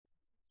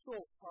So,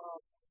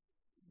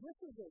 this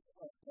is a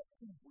pet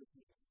peeve with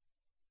me.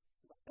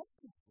 A pet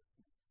peeve with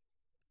me.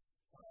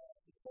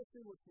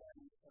 Especially with my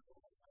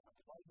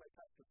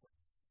pastor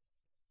friends.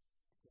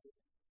 Okay.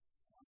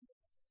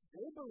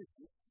 They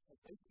believe, as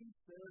they teach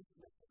their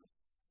listeners,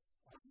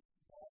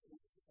 that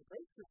it's a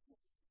great system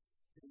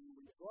to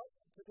go out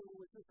to dinner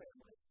with your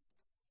family,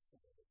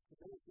 to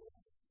make it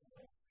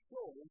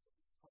show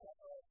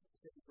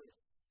say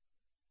grace.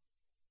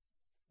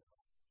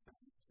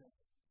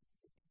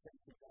 Thank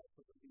you, God,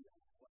 for the meal,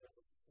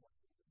 whatever.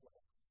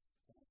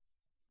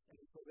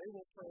 And so they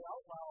will pray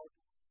out loud,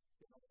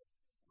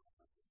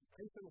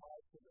 faith and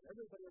life, so that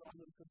everybody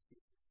around them can see.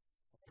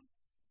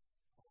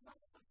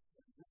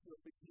 This is a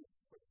big deal.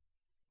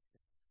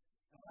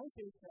 And I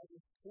think that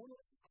is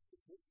totally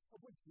opposite of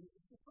what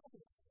Jesus is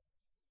talking about.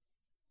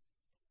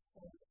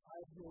 And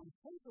I've known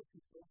tons of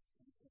people,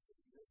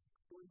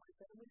 in my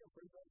family or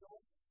friends I know,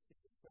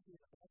 especially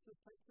in the Baptist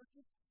type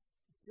churches,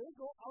 they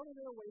go out of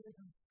their way to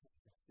do things.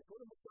 They go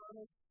to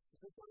McDonald's,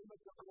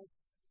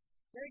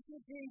 thank you,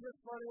 Jesus,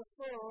 for your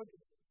food,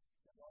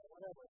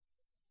 whatever.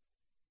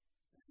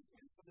 And for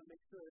them to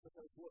make sure that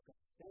they're looking.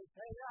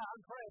 Hey, yeah,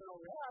 I'm praying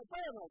over here. I'm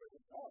praying over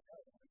here. Oh,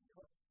 okay.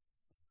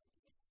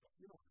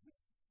 You know,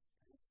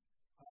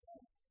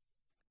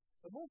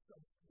 the most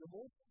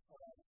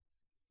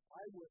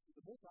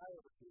I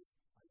ever do,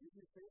 I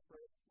usually say a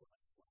prayer when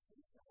I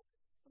think that,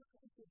 but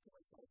I say to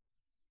myself,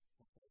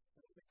 okay,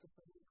 and I make a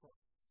family cry,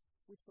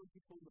 which some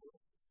people know,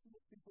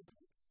 most people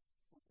don't,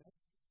 okay?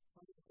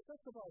 But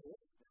that's about it.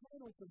 I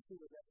don't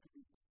consider that to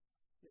be,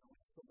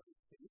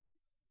 somebody's faith.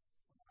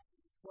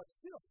 But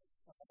still,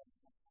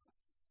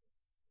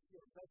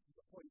 that's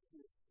the point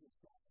is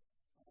that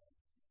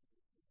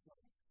it's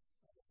not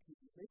to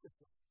make it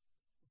so.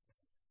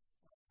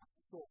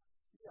 So,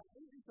 yeah, I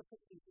think the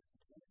picture is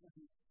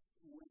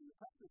when the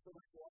practice of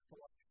like walk to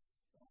watch,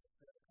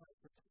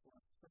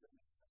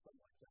 something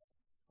like that,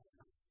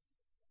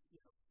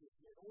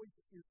 it always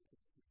is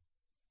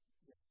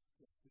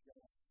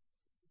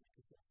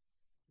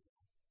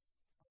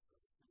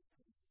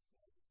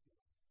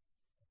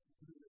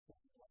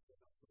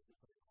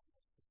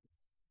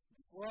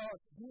well,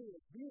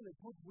 being a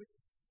good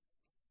witness.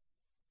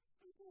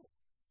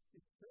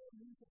 Is prayer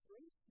means of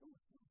grace? No,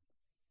 it's not.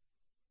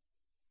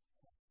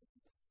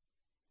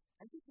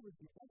 I think it would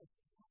be better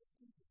for some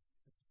people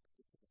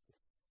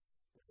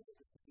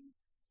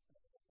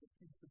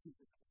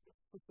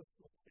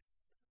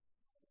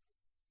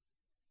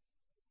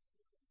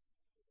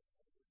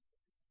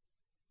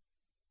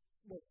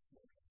No.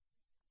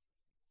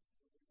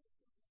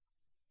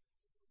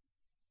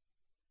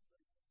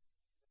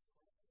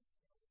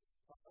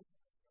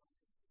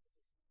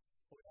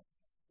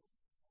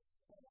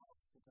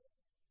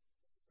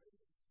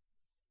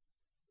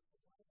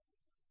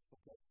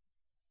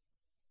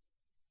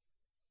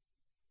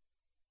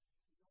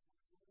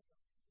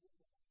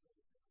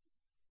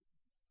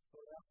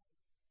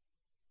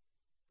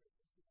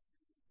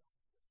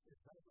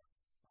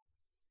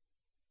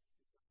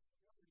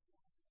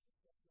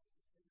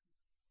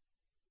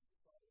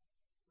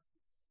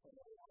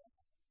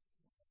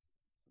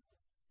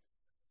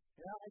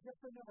 Yeah, I guess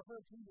I never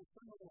heard Jesus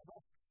sing a little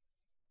bit.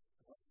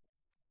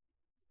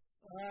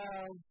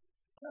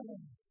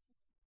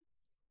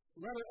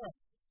 Letter F.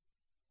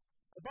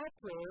 About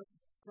prayer,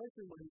 Christ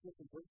reminds us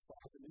in verse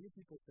 5, and many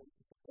people think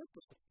that the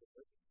purpose of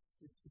prayer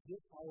is to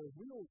get our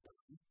will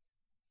done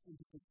and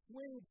to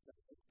persuade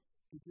God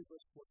to give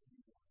us what we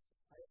want.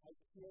 I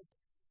can't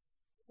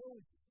tell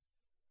you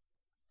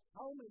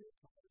how many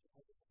times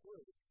I have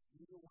heard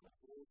you don't want to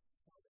go to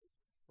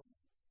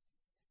someone.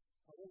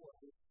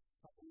 Otherwise,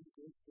 how can you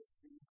go to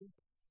Trinity?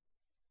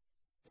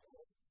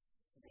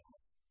 The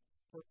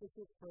purpose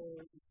of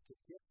prayer is to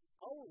get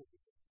our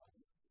will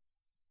done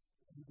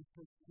and to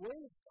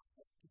persuade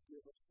God to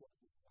give us what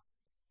we want.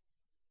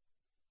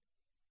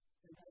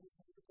 And that is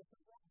a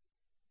different way.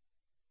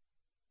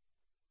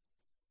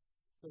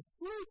 The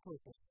true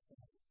purpose of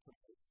prayer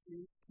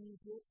is to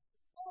get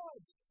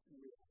God's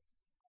will.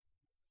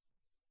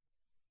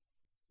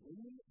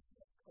 We ask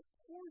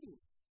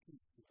according to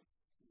His will.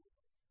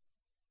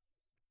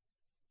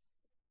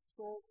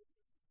 So,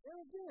 there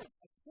again,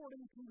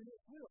 according to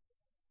His will.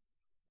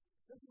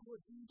 This is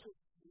what Jesus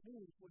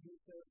means when He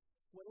says,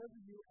 whatever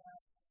you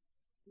ask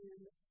in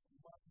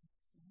my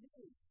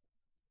name,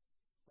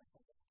 that's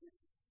all that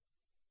gives you.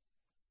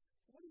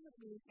 What does it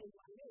mean in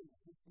my name?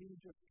 Does it mean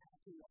just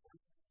asking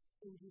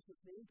in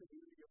Jesus' name to do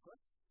your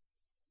prayer?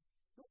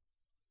 No.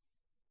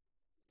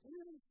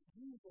 In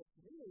Jesus'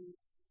 name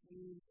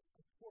means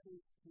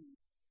according to His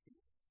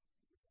will.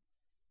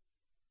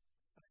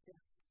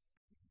 Again,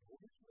 know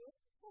His will?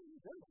 Oh, in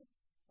general.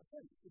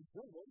 Again, in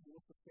general, He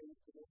wants to save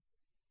to the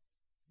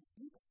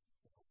people.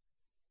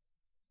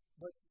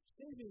 But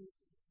saving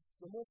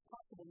the most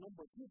possible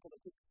number of people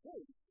that get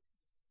saved,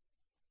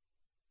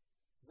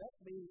 that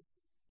means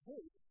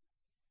take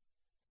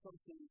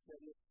something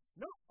that is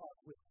not our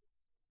will.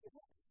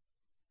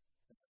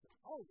 It's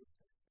our will.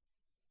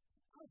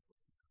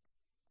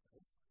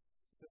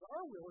 Because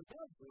our will and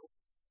God's will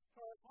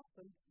are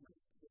often not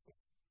the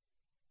same.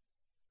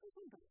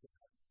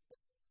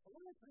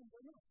 friends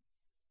or not.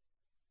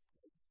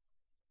 Okay?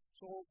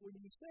 So when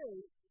you say,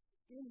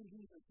 in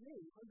Jesus'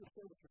 name,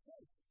 understand what you're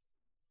saying.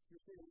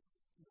 You're saying,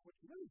 what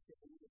you're really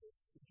saying is,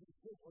 in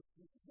Jesus' name, what's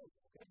Jesus' name?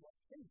 Okay, well,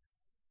 change it.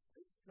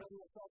 Right?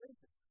 Federal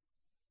salvation.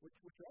 What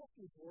you're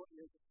asking for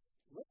is,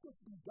 let this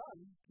be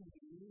done to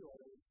me or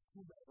to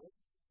whomever,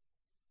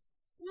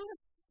 if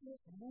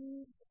it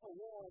moves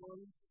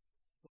along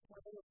the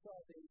plan of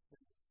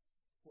salvation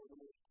for the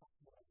most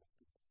possible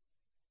people.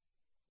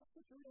 That's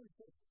what you're really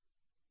saying.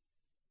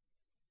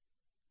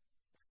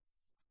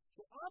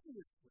 So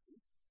obviously,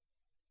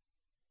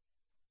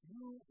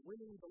 you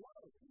winning the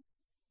lottery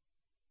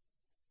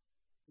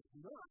is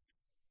not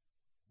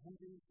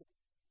moving the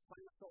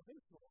plan of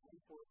salvation along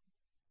for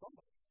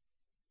somebody.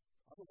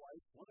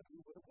 Otherwise, one of you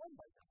would have won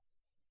by now.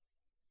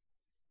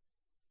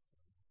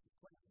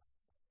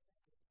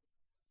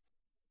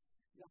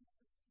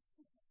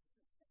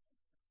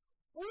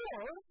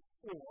 Yeah.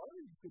 Or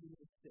you could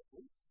even say,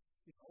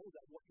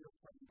 that what you're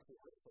praying for,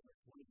 whether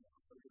it's money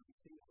or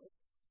anything else,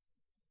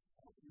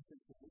 you can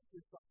say this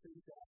is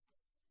something that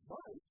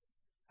might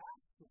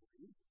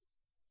actually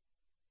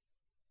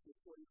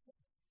destroy your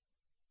faith.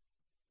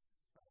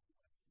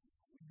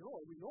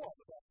 We know all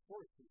about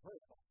stories we've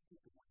heard about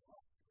people like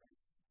that, right?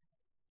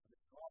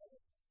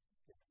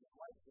 Their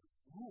lives are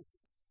ruined.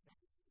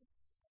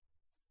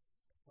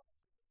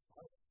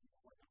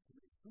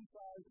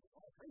 Suicide and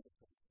all kinds of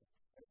things.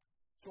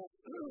 So,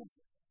 in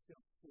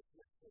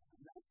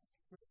that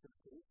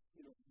perspective,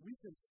 we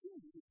can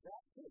see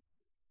that case.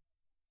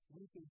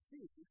 We can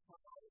see how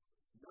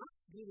not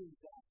giving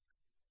that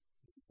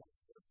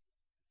desire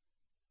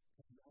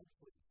can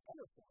actually be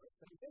better for us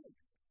than getting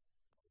it.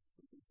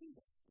 We can see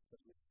that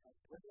because we have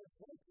plenty of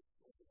examples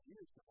over the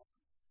years now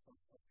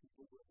of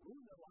people who have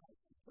ruined their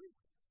lives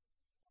completely.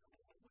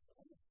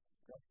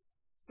 Okay.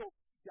 So,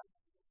 yeah.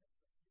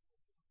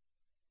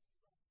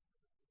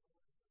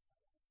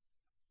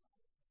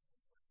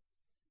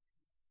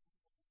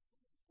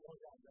 Well,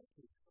 yeah, that's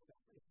true.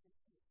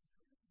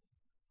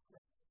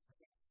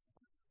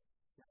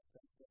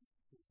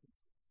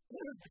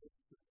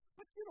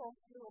 But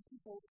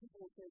people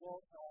will say, well,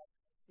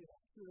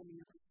 cure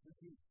me of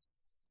disease.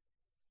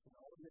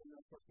 And then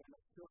of course, I'm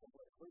not sure of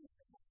what it is.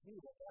 That's me.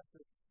 Well, that's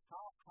it.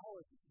 How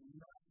is it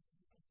not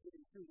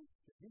getting through this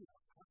disease?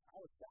 How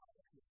is that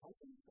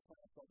helping the plan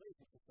of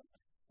salvation for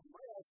somebody? And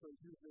my answer is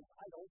usually,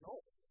 I don't know.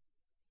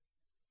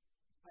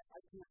 I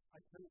can't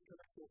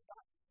connect those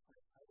dots.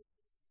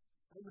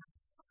 I'm not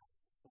sure.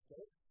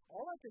 Okay?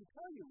 All I can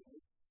tell you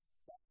is,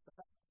 that's the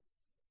fact.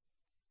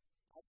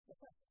 That's the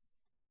fact.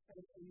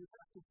 And you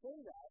have to say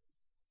that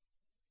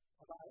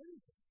about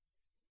anything.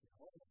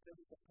 And the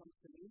business that comes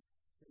to me,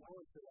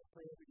 and say, I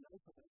pray every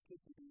night for my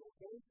kids to be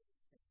okay.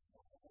 And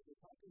I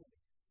just talk to them.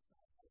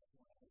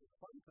 It's a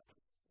fun time.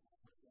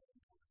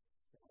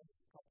 A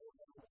couple of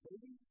them are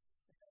baby.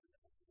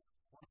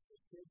 One of the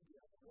kids,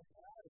 they're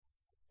bad.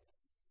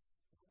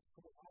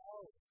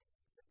 Wow.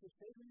 That's this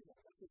baby.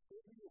 And his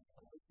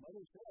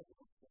mother said,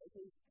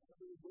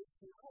 every week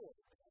an hour.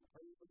 I'm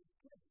praying for this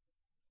kid.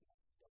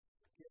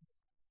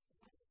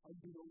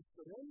 Unbeknownst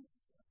to them,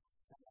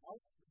 come out,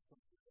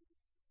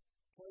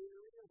 play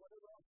area,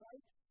 whatever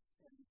outside,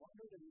 and you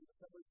wonder that you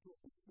discovered to a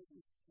people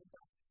who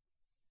died.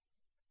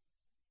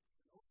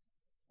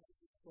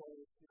 So,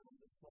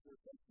 this mother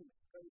says to me,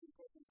 pray,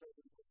 every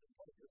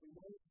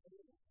night,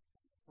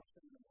 first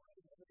thing in the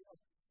morning, everything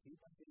else, keep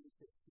on getting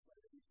sick,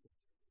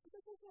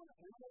 because there's not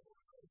animals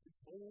around, the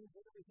bones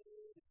and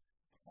everything,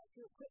 all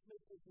your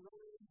equipment is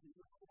running,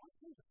 all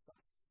kinds of stuff.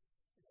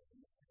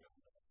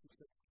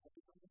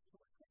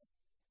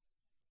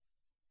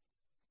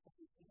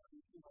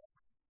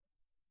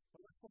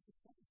 But that's what it's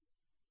saying.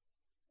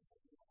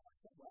 I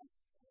said, well,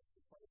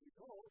 as far as we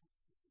go,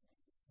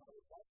 I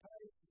was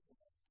baptized,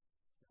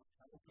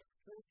 I went to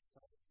church,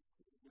 I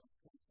went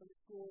to Sunday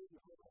school,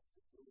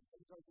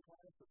 things like the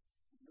class, or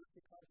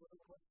nursing class,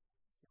 whatever it was.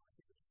 I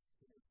think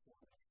it's 4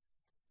 days.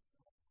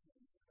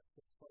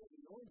 But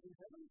we know he's in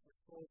heaven,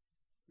 so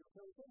you'll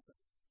tell us something.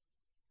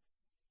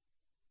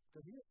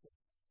 Because he is good.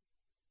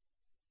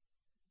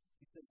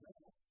 He says, no,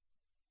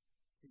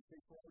 he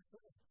pays for our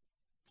sins.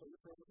 So you're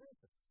praying with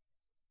him.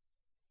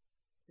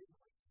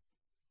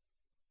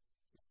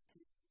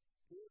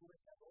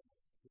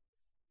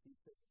 He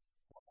said,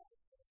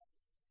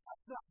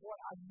 that's not what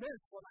I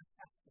meant when I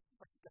asked him.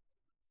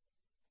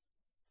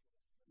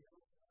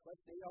 But,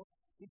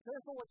 be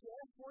careful what you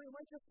ask for, you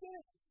might just get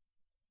it.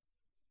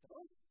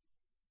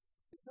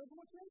 Because of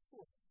what you ask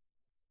for.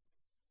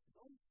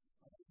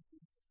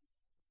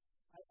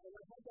 And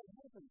I've had that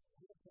happen.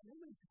 How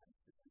many times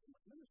in my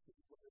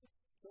ministry, whether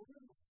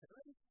children, or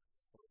parents,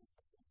 or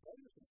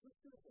brothers and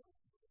sisters, or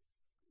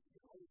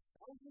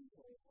thousands,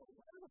 or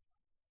whatever.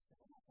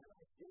 And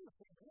I give the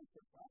same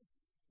answer, right?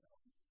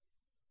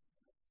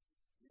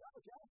 You got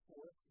a job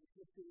for it, you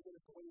just didn't get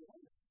it the way you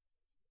wanted.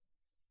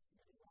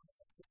 You want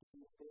to take it to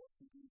your door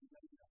and be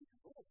ready to have your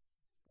goal.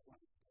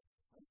 Right?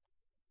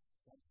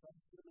 That's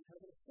something that we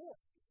have in a set.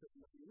 It's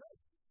certainly not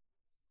right.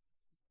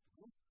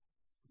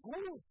 The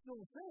goal is still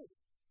the same.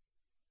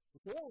 The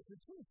goal is the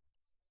truth.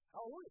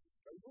 Hallelujah.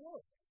 Praise the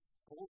Lord.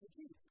 Hold the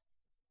key.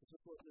 This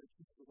is what they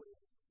teach the way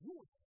you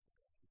want to.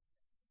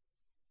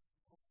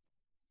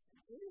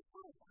 It is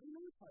fine. I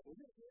know it's fine.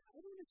 I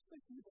don't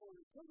expect you to go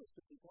and tell this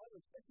to people. I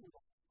don't expect you to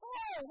go,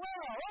 oh,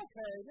 well,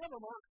 okay, never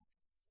mind.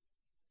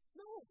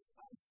 No,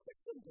 I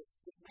expect them to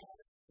get mad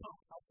and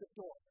come out the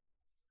door.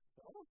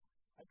 So,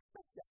 I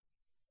expect that.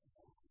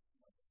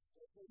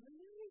 And then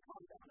you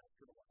calm down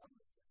after a while.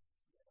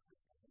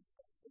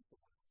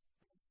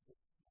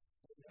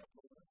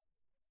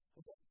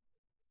 Okay.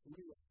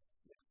 Anyway,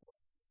 next one.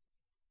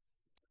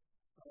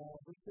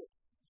 Verse 6.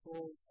 So,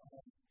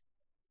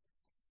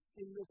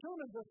 in the term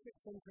of the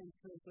 6th century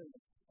translation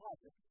of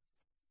closet,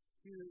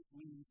 here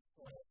we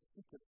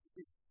secret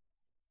space.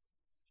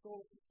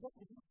 So, it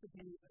doesn't have to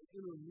be an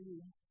inner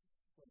room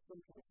like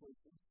some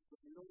translations, but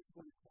you don't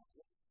go to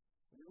closet.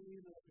 And you don't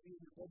even have to be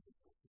in your bedroom.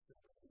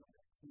 You don't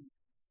have to be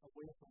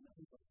away from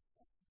everybody.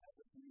 That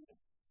would be a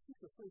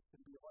secret place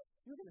can be like,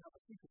 you're going to have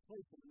a secret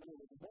place in the middle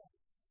of the mall.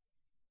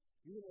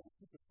 You're going to have a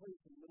secret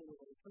place in the middle of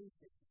a train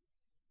station.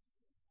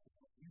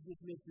 You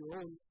just make your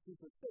own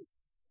secret space.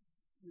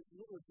 In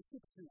other words, you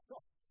keep it to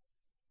yourself.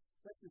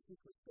 That's your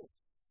secret space.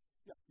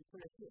 Yeah, you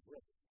pray a kid,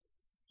 right?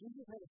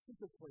 Jesus had a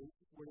secret place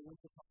where he went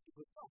to talk to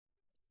himself.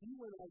 He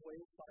went away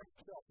by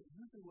himself. He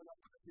usually went up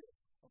to the hill.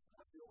 That's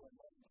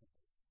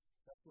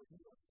where he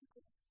went.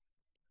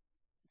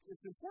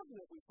 It's important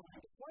that we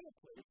find a quiet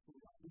place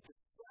where we can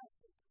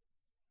practice.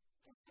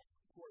 Of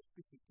course,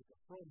 speaking to the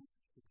throne,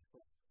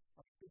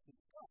 I'm speaking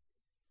to God.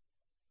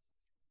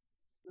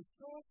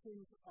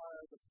 Distractions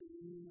are the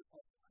theme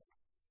of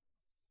life.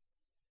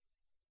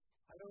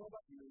 I don't know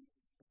about you,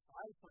 but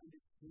I find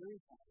it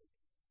very hard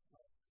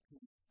to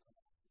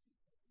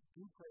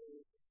do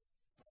prayer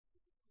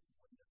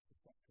when there's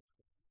distractions.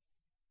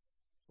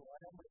 So I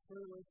have my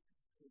prayer list,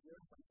 and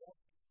there's my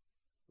desk,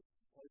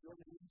 or your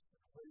names,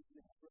 where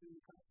you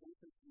kind of do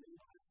things to me,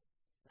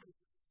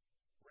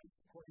 right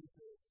according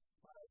to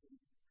files and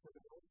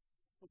criminals.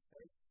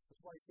 Okay?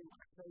 That's why I say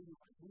when I pray you,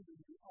 I'm moving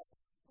you up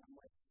on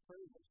my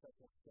prayer list, that's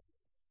what I'm saying.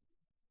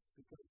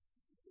 Because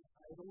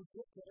I don't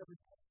get to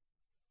everything.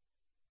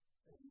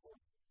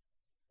 Anymore.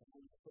 And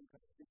when you think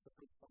of it's a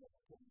big problem,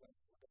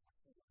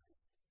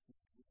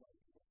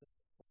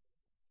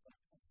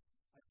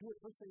 I do it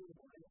first thing in the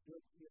morning, I do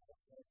it, 5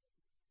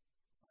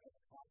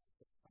 o'clock,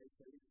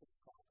 5:30,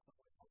 6 o'clock,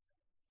 something like that.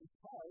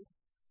 Because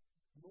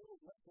more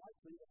less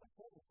likely that my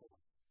phone will go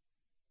off.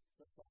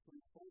 Less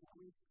likely the phone will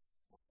ring,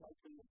 less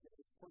likely that there's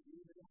an important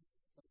email,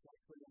 less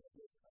likely that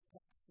there's a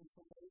text from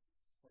somebody,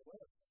 or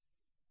whatever.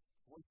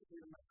 Once you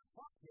hear my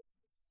clock hit,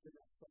 then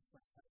that stuff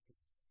starts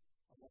happening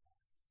a lot.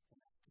 And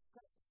that's just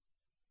great.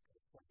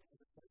 That's why I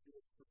just try to do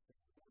it first thing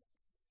in the morning.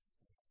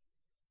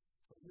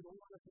 So you don't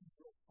want to think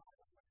real far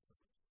on that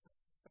first.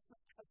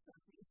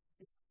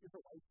 Your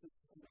life is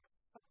coming.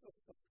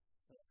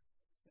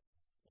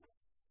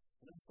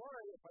 And I'm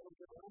sorry if I don't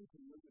get around to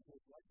you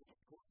because life is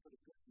going pretty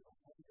good. You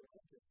don't have to get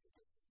around to it.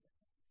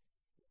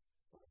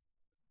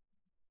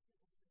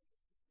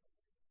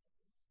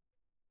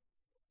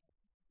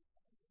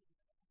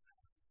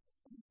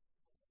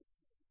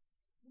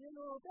 You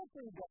know, that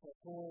brings up a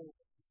whole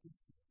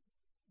issue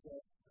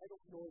that I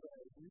don't know that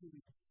I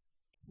really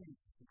can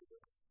consider.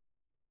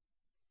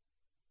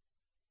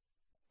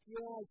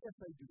 Yeah, I guess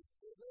I do.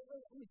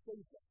 Let me say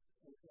that.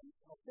 Okay?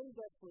 I'll say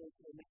that for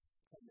the next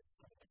 10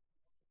 minutes.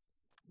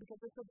 Because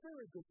it's a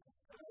very good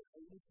point.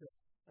 I need to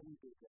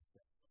address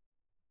that.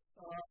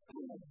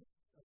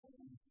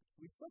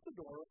 We shut the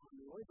door on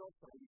the noise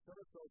outside, we shut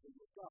ourselves in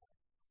with God.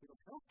 We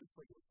don't have to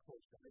pray with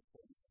closed eyes.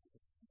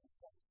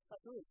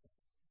 That's really good.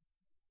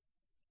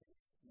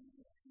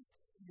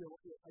 You know,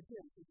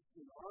 again,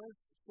 in our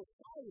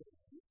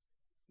society,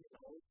 you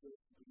know, the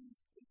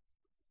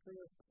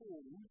prayer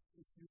pose,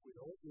 if you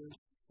will, is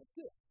a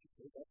gift.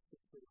 Okay, that's the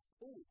prayer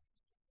pose.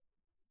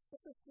 But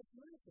that's just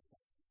not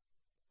society.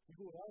 You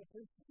go to a lot of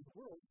places in the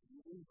world,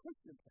 in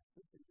Christian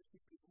places, and you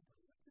see people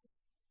doing that too.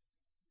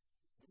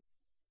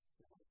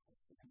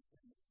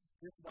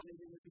 Just about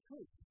anything that you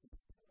could.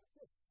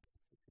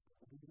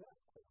 Do that.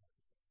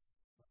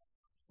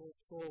 So,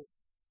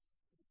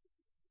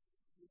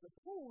 the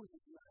pose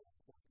is not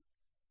important.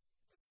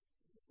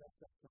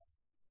 That's right.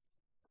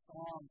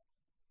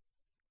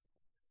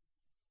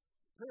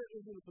 Prayer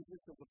is in a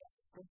position of about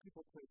some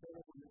people pray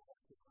better when they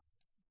walk to God.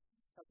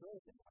 That's the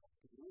other thing I have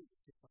to do is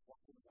take my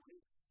walk in the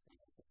morning and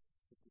I can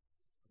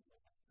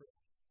pray.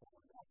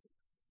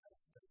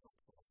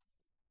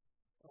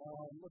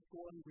 Let's go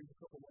on and read a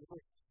couple more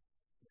verses.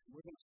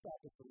 We're going to stop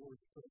at the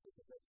word pray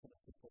because that's going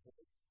to take a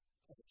whole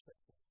other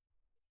section.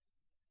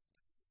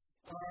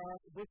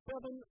 Verse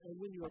 7, and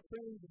when you are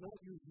praying, do not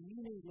use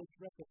meaningless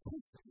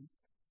repetition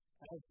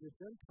as the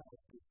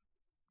Gentiles do.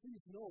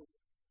 Please note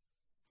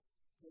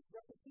that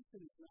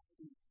repetition is not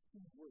the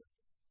key word.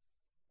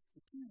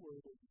 The key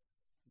word is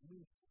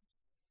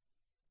meaningless.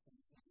 And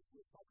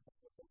we'll talk about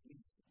what that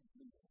means.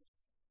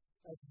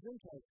 As the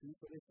Gentiles do,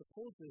 so they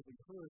suppose they will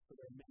be heard for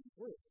their many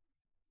words.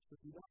 So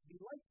do not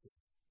be like them.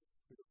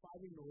 For your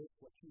Father knows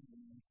what you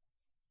need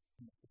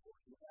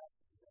before you ask.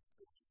 That's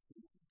going to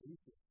be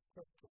basic.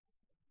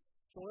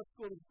 let's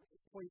go to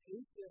point 8.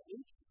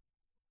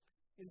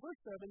 In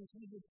verse 7,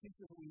 Jesus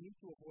teaches that we need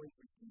to avoid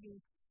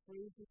repeating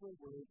phrases or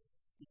words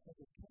because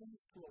it tends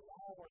to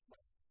allow us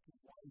to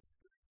wise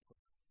spirit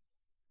prayer.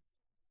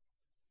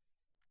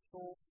 So,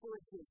 for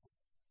example,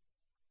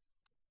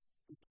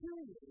 the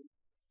period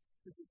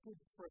is a good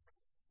prayer.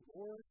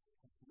 Lord,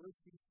 have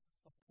mercy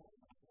upon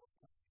us,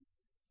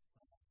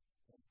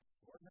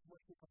 Lord, have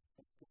mercy upon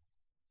us.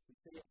 We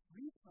say it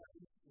 3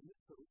 times in the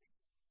church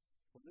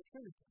from the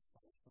Trinity.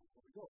 That's where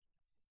we go.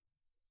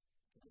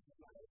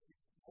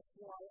 That's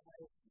why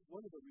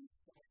one of the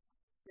reasons I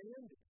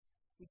stand it.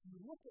 If you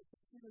look at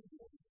the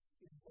period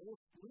in both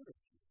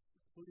literature,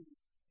 including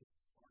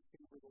our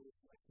favorite old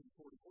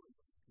 1941,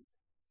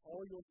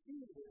 all you'll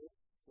see is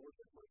Lord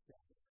have mercy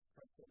on us,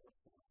 Christ have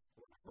mercy on us,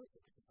 Lord have mercy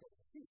on us, Lord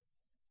have mercy.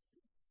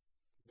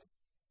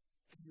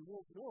 And you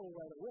won't know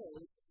right away,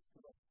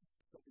 because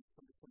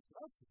somebody points it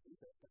out to you,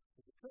 that that's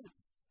the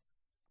Trinity.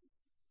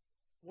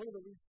 One of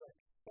the reasons I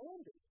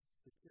expanded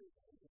the period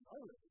in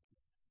our literature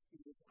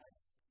is that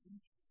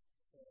each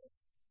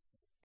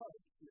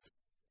type is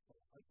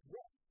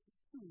addressed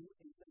to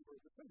a member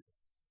of the Trinity.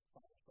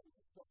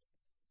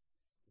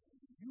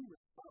 You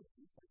respond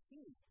by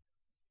changing.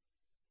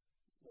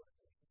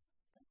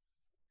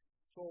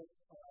 So,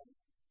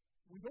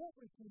 we don't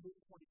repeat it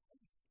 20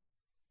 times.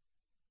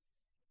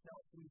 Now,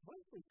 we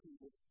might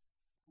repeat it,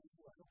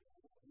 I don't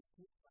know,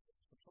 18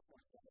 times or something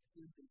like that,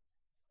 in the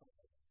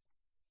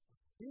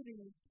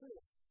bidding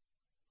prayer.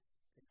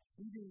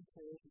 Bidding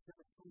prayer is a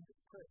different kind of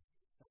prayer.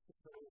 That's the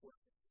prayer where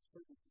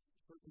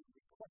certain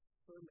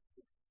requests are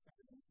made, and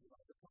then a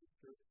lot of times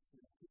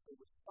people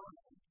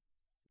respond,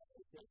 and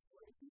they get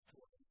what they do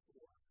for them,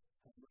 or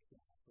have mercy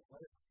on us, or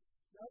whatever.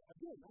 Now,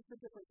 again, that's a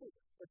different thing.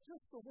 But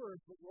just the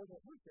words that Lord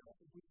have mercy on us,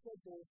 if we said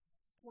those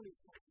 20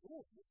 times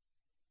over,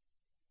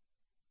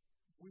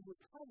 we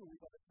would probably,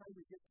 by the time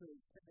we get to 10-16,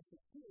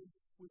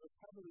 we would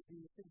probably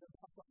be the thing that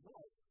pops up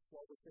now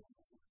while we're saying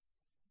those words.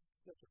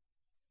 Yes, sir.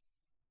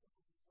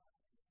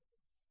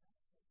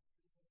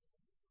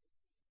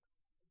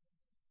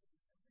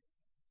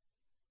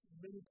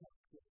 Many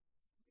times, yes.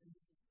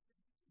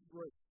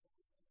 Right.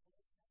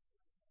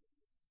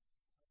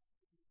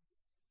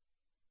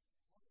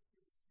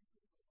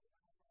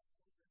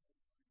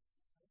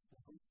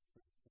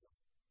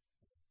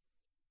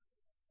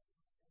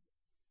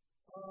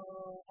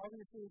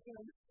 Obviously,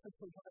 again,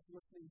 sometimes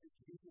listening to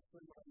Jesus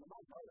when we're on the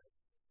mountain, right?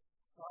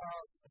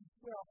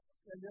 Well,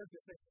 and their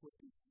defense would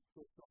be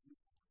so something.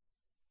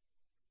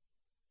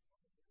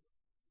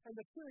 And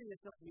the theory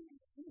is not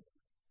meaningless either.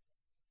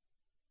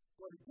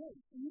 But again,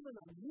 even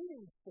a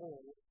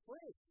meaningful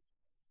phrase,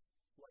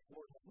 like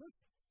Lord have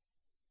mercy,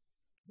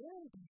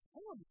 can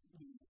become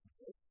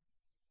meaningful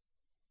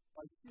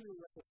by sheer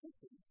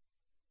repetition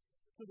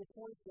to the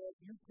point that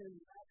you can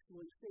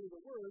actually say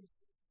the words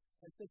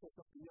and think of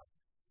something else.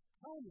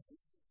 How many,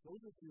 those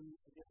of you,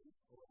 again,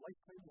 who are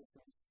lifetime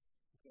listeners,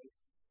 okay,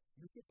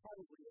 you could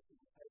probably,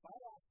 if I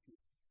asked you,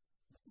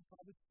 you could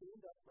probably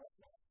stand up right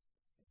now,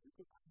 and you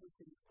could probably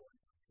say the Lord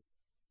have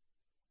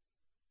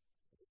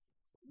mercy.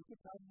 You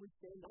could probably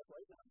stand up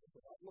right now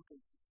without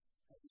looking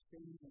at the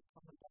same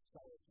common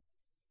doxology.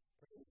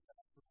 Praise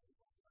God for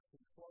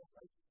the Lord,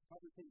 right?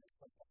 Probably say this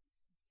like that,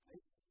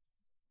 right?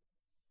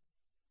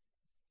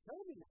 Tell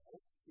me now,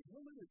 in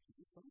your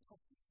liturgy, some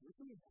countries, you're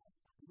doing that,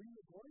 reading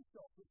the glory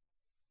selfish,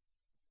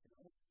 you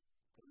know,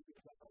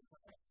 because I don't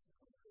know, okay?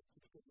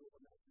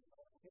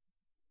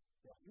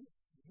 Now, you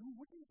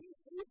wouldn't be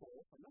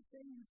able, I'm not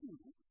saying you do,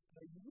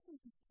 but you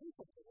wouldn't be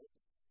capable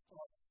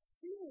of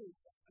feeling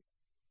that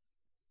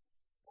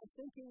and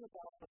thinking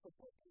about the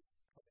football team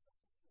coming up.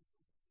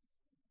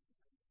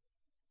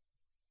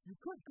 You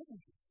could,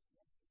 couldn't you?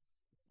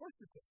 Of course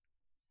you could.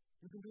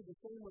 You can do the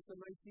same with the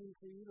 19th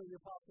Creed or the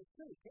Apostles'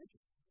 Creed, can't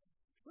you?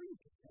 Sure you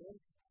can. And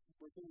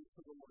we're things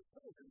to the Lord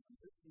tells you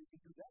can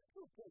do that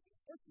too, can't you?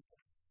 Of course you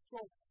can. So,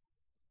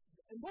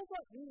 and those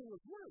aren't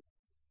meaningless words.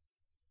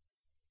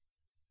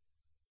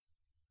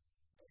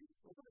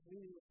 Those aren't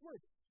meaningless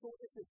words. So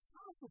if it's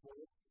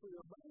possible for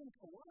your mind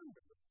to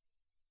wander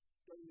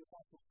during the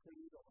Apostles'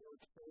 Creed or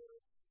Lord's Prayer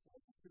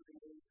or the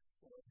Trinity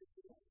or I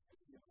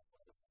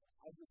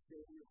just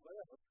say or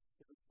whatever,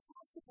 if it's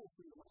possible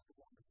for your mind to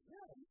wander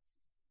then,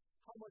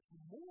 how much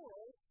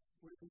more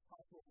would it be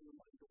possible for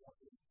your mind to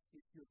wander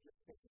if you're just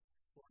thinking,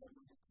 Lord, I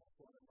love you,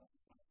 Lord, I love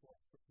you, Lord, I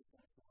love you,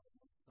 Lord,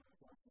 I love you,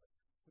 Lord, I love you.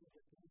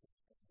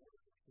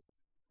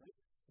 Right?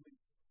 I mean,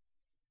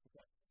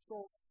 okay. So,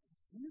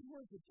 these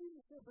words of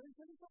Jesus are very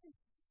significant.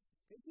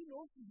 And he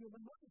knows the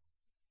human mind.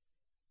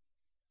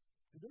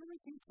 You're going to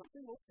repeat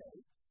something, okay,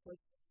 but,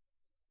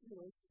 you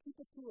know, keep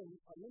it to a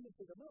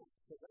limited amount,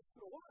 because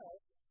after a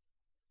while,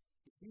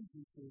 it's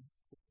easy to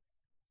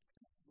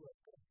work.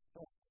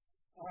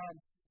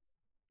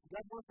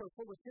 God wants our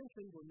full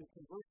attention when we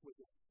converse with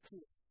Him,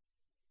 too.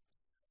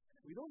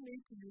 We don't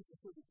need to use a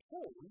certain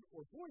tone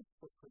or voice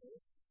for prayer,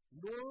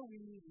 nor do we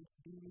need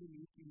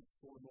to use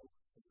formal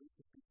and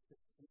insufficient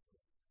speech.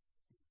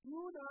 Do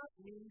not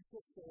need to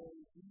say,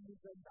 He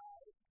is a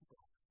God to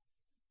God.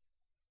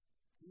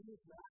 He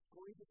is not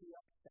going to be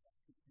upset.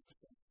 He A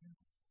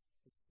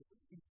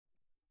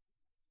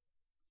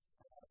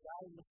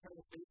guy in the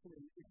congregation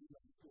in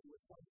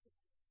Wisconsin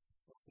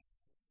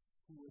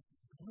who was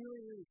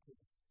really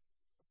irritated.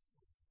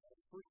 The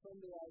first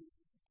Sunday I was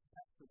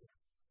pastor there,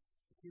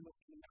 he came up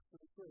to me after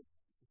the service.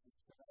 He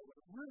said, I would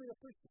have really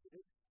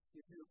appreciated it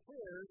if your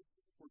prayers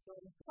were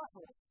done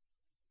properly.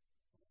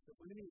 I said,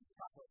 what do you mean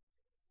properly?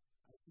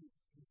 He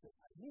said,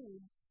 I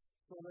mean,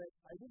 so that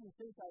I didn't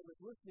think I was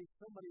listening to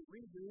somebody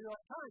read the New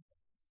York Times.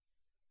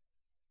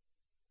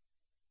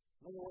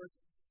 In other words,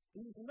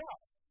 ins and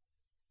outs.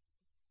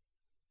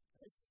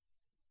 Okay?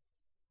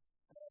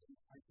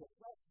 I said,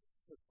 well,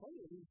 there's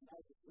plenty of ins and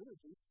outs of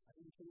liturgy. I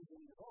didn't change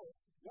any at all.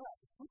 Yeah,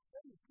 it's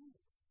very true.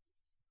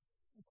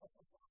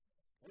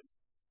 Okay?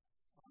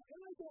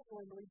 And I don't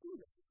normally do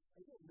that.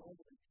 I don't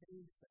normally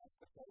change that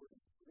before it's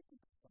written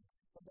to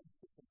somebody. Somebody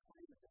gets some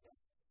time at that.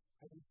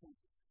 I didn't think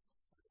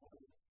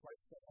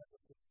right so that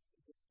was just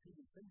two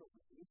finger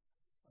with me.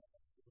 It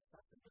was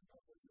not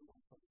that what you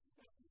want from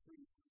the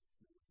three.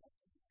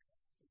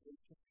 They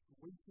just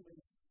wasted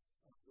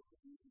the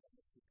disease and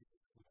the people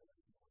to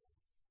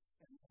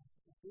and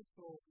it did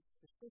so,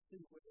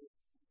 especially when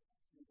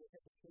they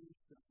had to change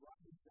the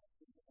writing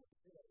section.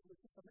 It was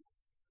just a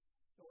mess.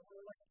 So they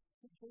were like,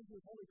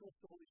 changing Holy Ghost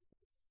to Holy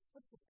Spirit.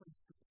 That's just pretty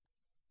stupid.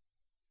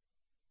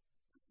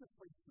 That's just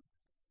pretty stupid.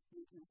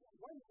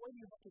 Why do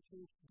you have to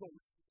change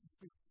Ghost to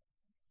Spirit?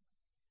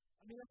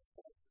 I mean, that's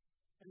tough.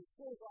 And it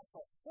shows us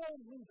the whole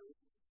meaning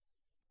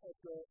of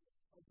the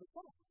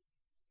song.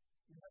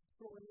 You have to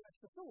throw in the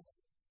extra syllable.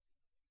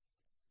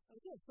 And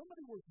again,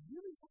 somebody was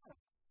really hard.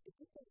 It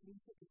just doesn't mean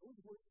that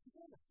those words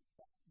together.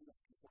 But you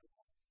have to say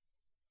that.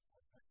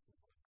 I'm actually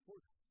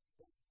going to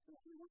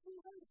we weren't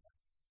really hard about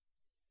it.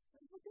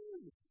 And what do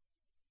you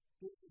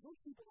do? Those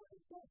people are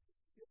the best.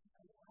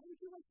 How would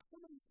you like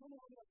somebody to come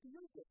along after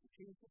your gift to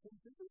change the things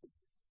they do?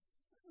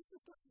 That's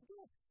just not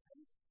good.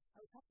 I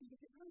was happy to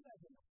get rid of that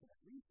for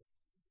that reason.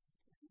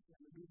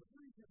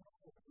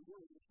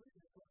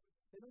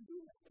 They don't do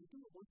that. They do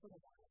it once in a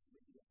while.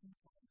 Maybe a few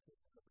times.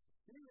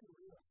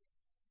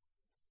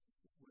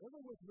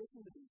 Whatever was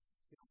written in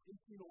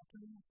 1802 or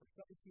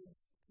 1725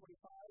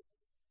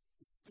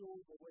 is still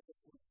the way it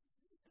was.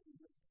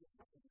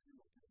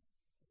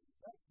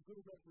 That's a good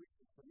enough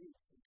reason for me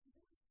to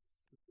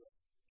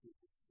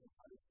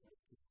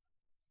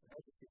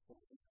educate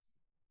them.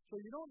 So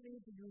you don't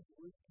need to use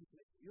words to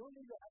think. You don't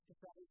need to have to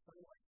sound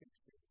like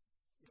Shakespeare.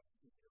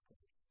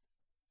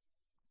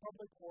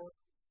 Public or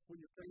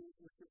when you're praying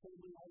with your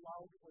family out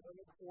loud,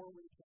 whatever, or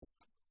when you're praying.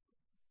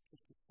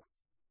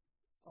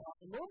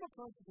 A normal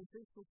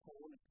confrontational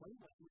tone and plain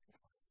language.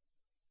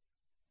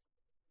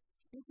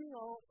 Thinking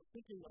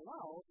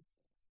aloud,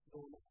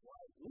 though not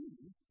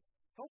loudly,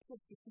 helps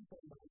us to keep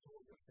our minds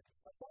on your things.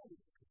 That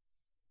is true.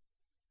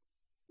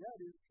 That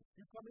is,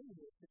 you come in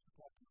here at 6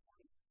 o'clock in the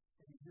morning,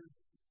 and you hear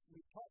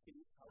me talking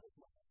out of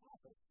my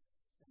office,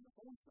 and the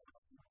phone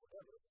sound, or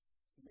whatever,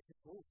 and you get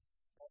told,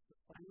 that's the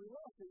primary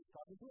left, he's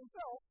talking to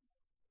himself.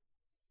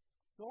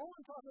 So all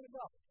I'm talking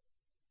about,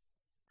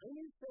 I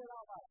need to say it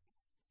out loud.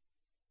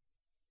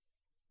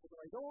 Because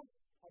if I don't,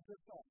 I'll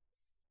drift off.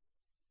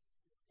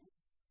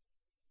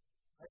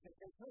 I can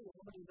tell you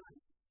how many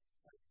nights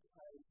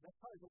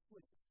that's how I go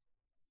sleep.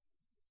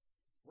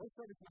 Most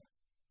of the time,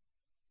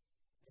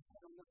 I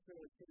don't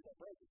necessarily say that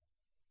right.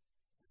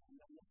 I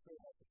don't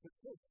necessarily have to put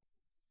this.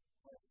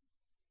 But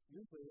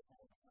usually, I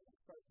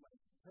start my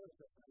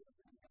paragraph and I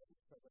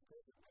start my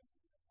paragraph.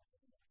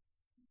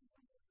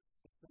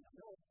 So I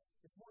know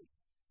it's morning.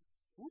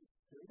 Oops,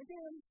 do it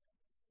again.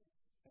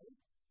 Okay?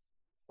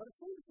 But it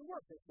seems to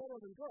work. It's better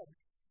than drugs.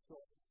 So,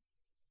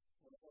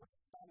 I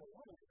don't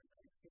want to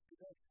get to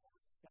that.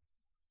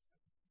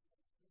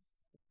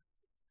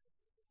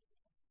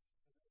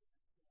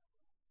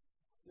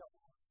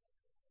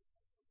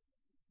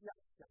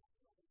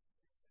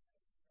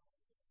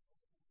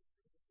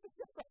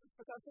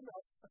 But that's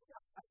enough.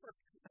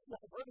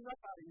 I'm burning up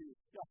out of you.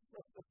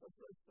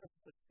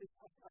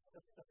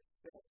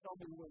 They don't tell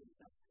me when.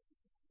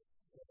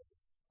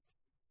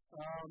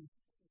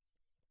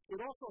 It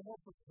also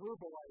helps us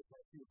verbalize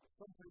our feelings.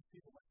 Sometimes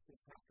people like to say,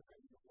 Pastor, I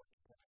don't know what to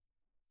tell you.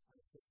 I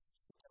would say,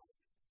 tell me.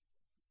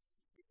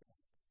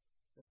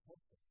 That's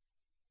helpful.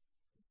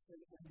 And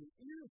your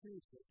ear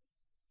hears it,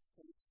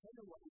 and it's kind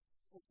of like,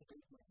 okay,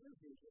 my ear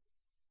hears it.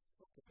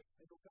 Okay,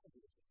 I don't got to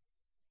hear it.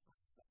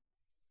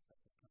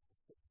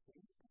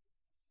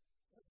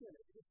 Again,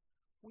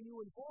 when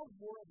you involve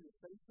more of your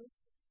senses,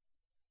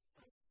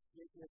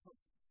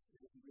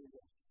 it's really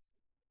good.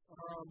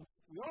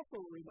 We also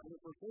remind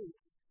us, verse 8,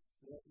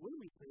 that when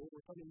we pray,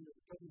 we're coming into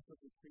the presence of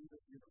the Creator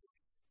of the universe.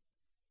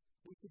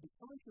 We should be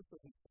conscious of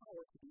His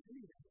power to do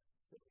anything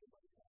that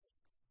anybody has.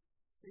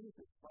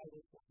 Anything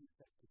vital for His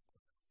effective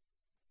prayer.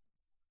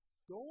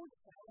 Don't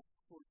ask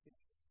for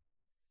things.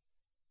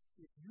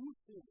 If you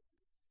think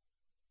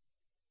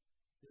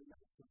you're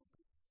not going to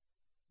be.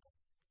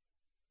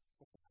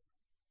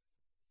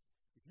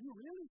 If you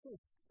really think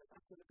you're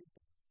not going to be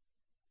done,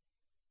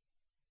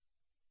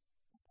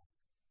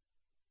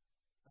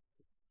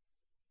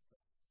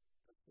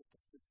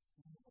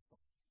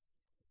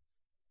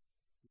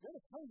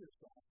 tell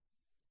yourself,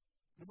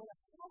 no matter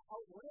how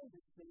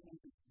outlandish they may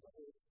be,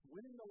 whether it's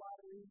winning the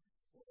lottery,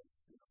 or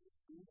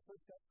being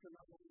first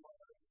astronaut in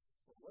Mars,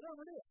 or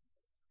whatever it is,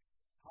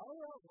 how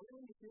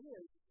outlandish it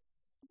is,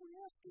 we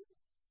ask you,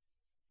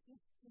 if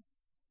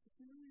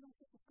you really don't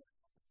think it's going to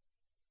happen.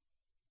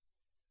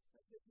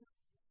 That's it.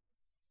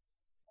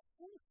 Of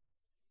course.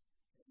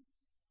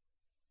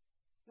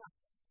 Now,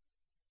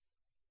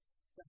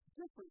 that's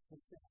different from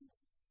saying,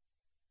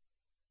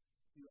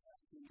 you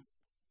ask me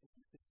if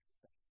you think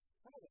that's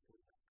probably not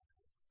going to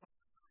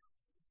happen.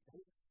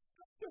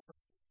 That's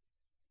different.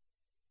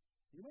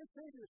 You may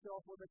say to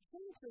yourself, well, the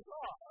chances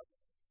are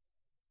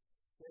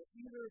that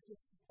either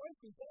just might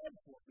be bad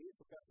for me,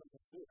 so I've got something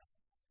to do,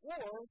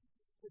 or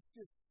it's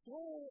just so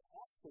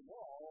off the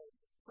wall,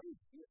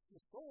 crazy, it's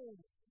just so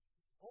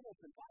almost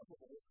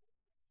impossible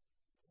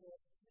that,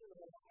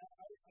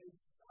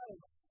 I don't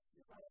know.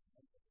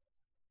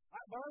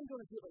 But I'm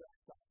going to give it a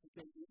shot,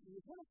 because you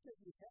have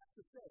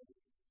to say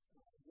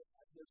that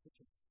there's a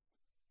chance.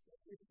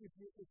 If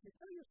you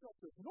tell yourself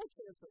there's no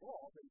chance at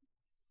all, then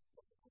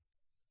what's the point?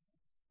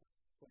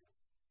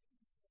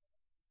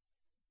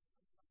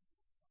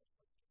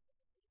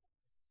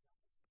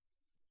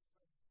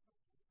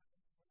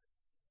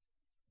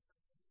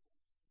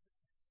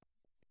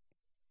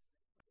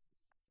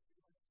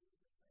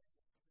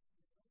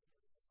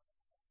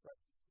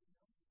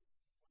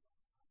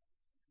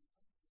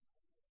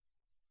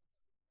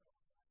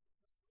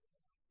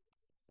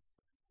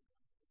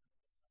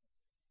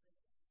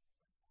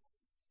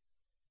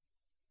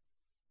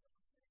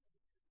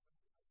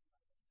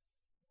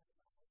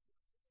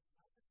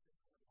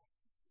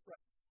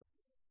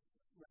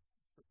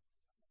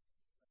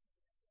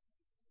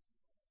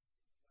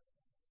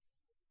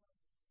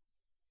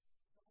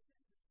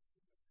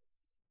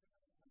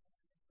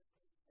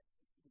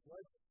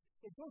 Right?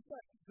 It goes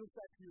back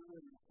to your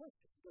earlier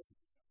question, doesn't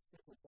it?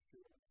 It goes back to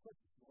your earlier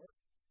question, Lord.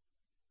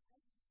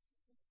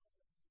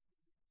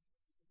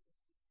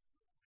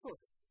 Sure.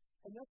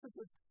 And that's a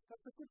good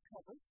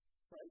cover,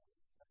 right?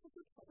 That's a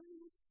good cover.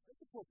 That's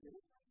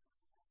appropriate.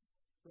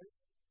 Right?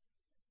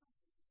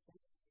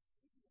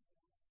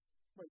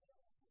 Right.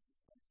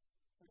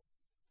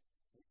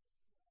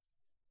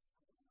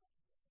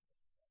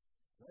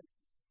 Right.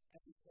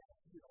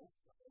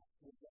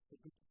 And that's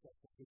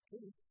a good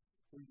case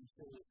where you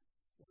say,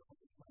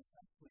 it's my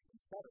actually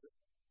better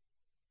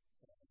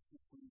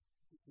if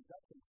we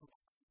got them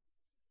correct.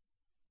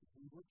 If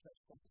we would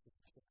touch something,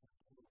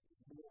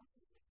 more.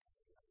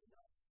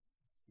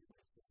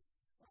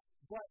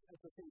 But at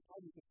the same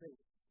time, you could say,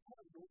 I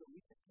don't know that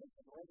we can take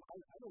it, or I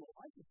don't know if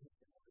I can take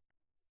it,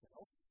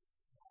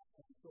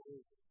 And so,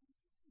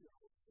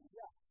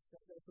 yeah,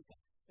 that's okay.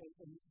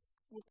 And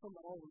we'll come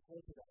to all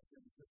to that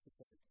in just a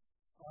second.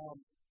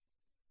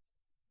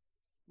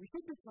 We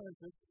should be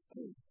conscious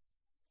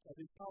of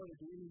the power to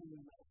do anything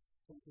in life.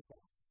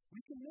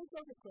 We can make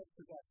our request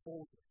to God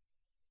boldly.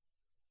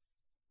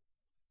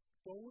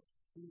 Don't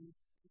be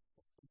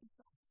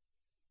shy.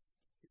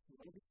 If you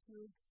want to be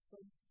cured,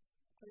 some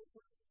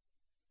cancer,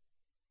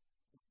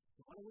 if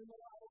you want to win the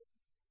lottery,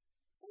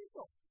 say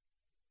so.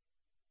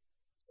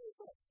 Say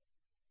so.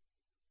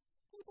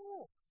 Say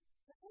bold.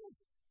 Say bold.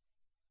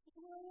 That's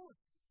what I want.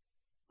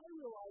 I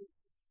realize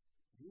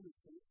you would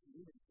say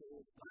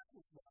not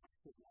what I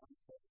should want,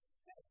 but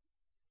hey,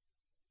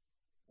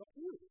 up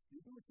to you. You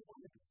do what you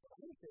want to do. But I'm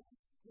going to say,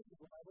 this is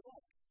what I would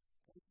like.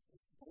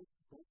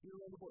 Don't beat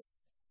around the bush.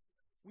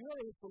 We are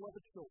his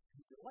beloved children.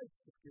 He delights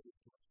to give it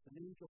to us. The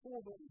name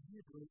Jehovah in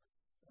Hebrew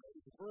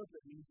is a verb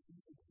that means he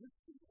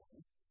exists in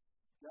one.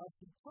 God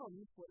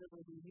becomes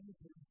whatever we need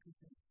him to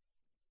be.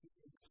 He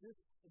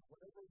exists in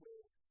whatever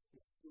way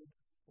is good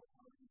for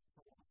our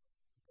eternal.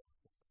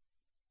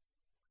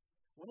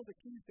 One of the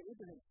keys to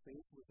Abraham's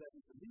faith was that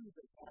he believed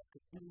that God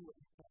could do what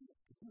he told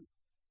him to do.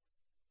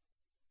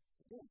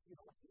 Again,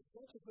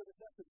 that's a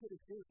good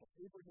example.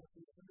 Abraham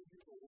was 100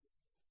 years old.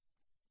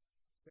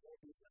 Sarah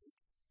was like,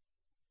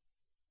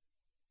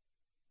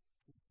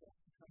 he's just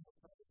become a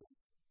president.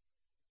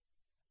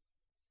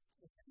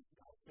 And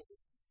God says,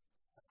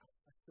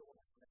 I still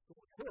want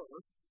her.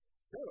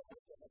 Sarah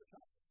has to have a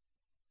child.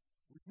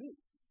 With me,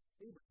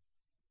 Abraham.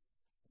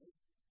 Right?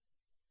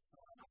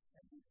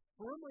 And he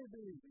firmly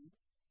believing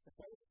that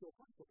that is still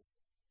possible.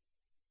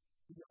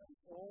 We have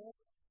all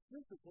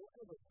physical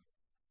evidence.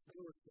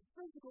 There was the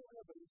physical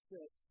evidence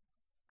that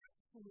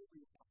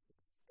absolutely impossible.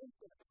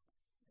 Infinite.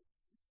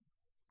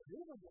 But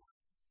Abraham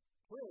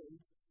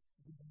prayed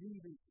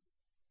believing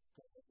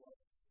that it was.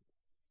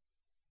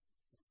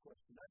 Of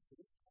course, in that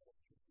case,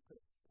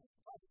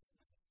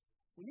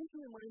 we need to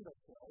remind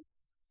ourselves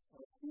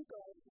of who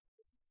God is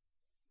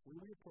when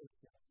we approach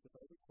God with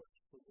our request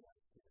for the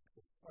life of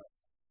the All right,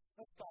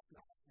 let's stop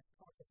now and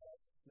talk about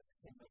next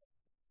 10 minutes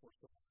or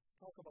so.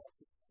 Talk about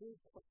the whole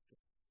question.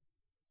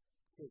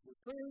 So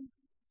we're praying,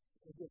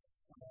 again,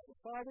 the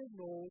Father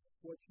knows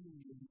what you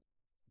need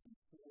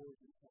before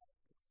you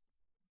ask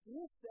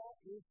Him. If that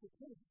is the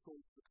case, goes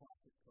to the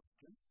classic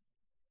question,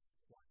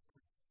 why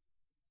pray?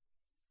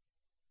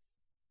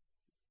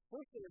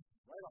 First answer,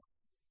 right on,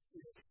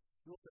 is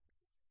real simple.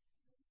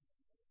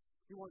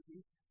 you want to,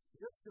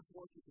 this just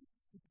wants you to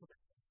keep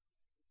correct.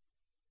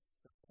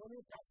 There's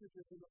plenty of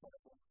passages in the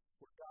Bible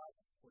where God,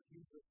 or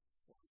Jesus,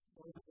 or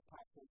one of the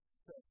apostles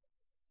says,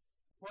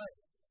 pray.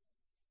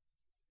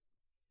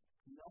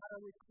 It's not a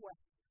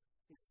request.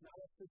 It's not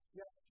a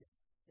suggestion.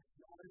 It's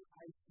not an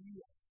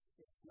idea.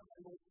 It's not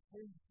an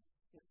opinion.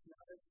 It's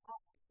not an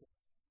option.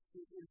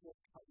 It is a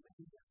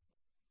command.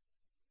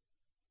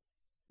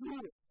 Do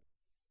it.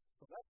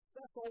 So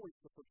that's always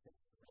the first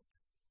answer, right?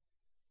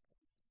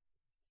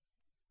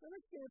 The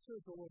next answer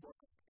is a little more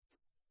complicated.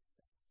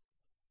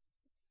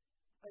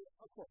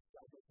 Of course,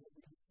 God knows what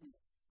we need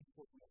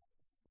before we ask.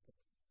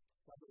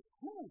 God knows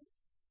who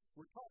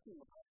we're talking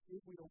about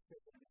if we don't say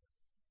the name.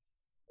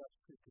 That's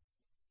true too.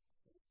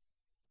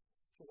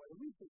 So what do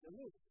we say to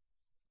me?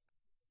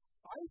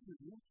 I do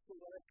so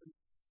that I can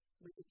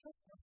make a check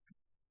mark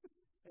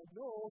and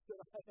know that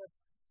I have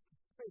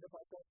prayed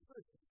about that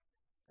person.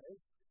 Okay?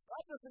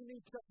 God doesn't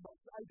need check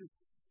marks. I do.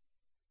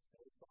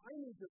 Okay? So I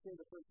need to say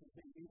the person's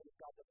name even if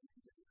God doesn't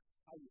need to do it.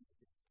 I need to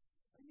do it.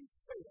 I need to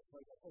say it. So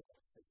I go,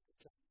 okay,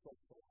 check,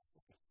 so.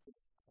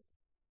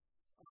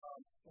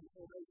 And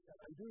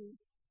I do,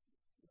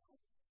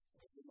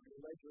 in my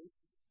ledger,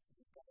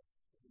 I've got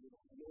the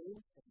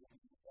name, and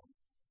the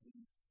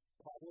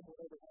problem,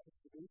 whatever it happens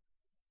to be,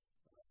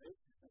 right?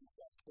 And I've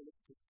got to put it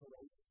to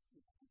write,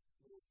 and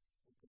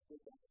to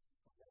put that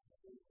on that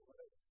day or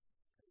whatever.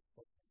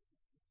 Okay, so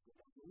go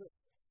down the list.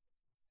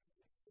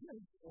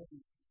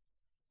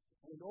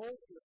 And I know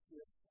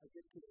if I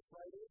get to the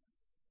Friday,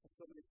 and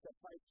somebody says,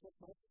 "Hi, check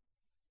mark,"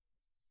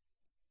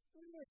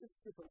 I just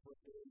skip over a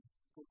day,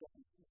 go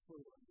down to the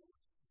server, and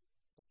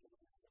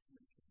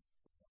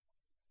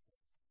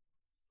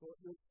so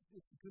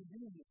it's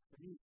convenient for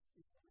you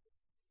to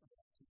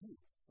do,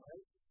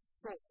 right?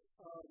 So,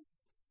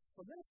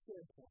 from that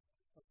standpoint,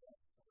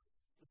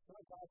 it's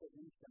not God that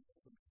needs that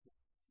information.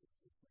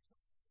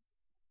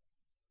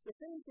 The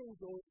same thing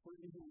goes for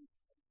even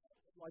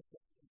like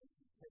that,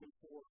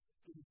 for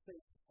the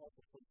faith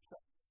also for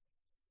yourself.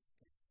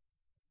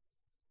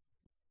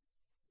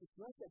 It's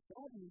not that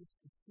God needs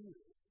to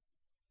hear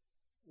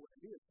what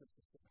it is that's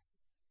the same.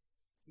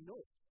 He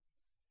knows.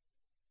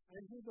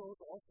 And he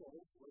knows also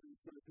what he's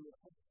going to do at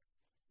home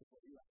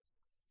before you ask.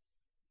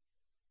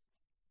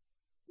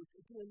 Which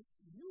again,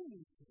 you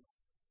need to know.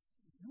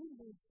 You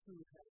need to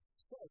have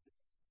said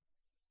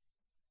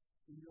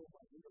in your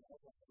mind, in your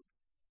heart,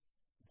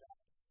 that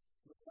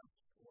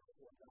request or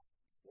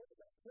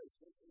that place.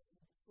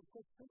 Of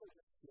course, some of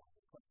it's the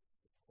other questions,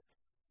 of course.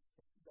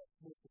 But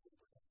most of it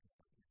we're talking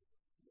about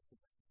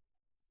here.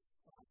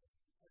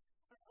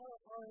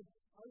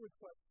 I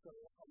request a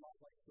lot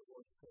like the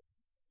Lord's Prayer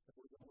that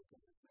we're going to look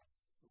at now.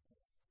 Okay.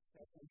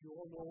 And you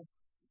all know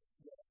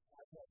that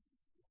I have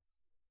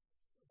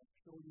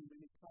shown you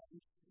many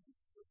times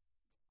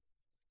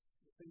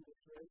the thing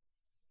that's right.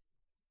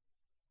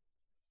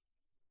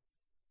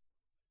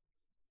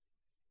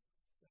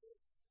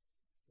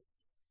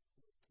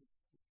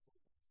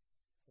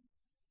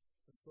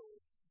 And so,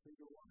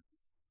 figure one,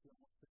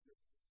 figure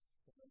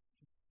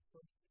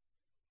first.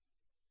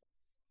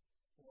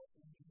 Or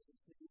in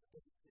Jesus'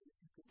 name,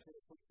 if you can say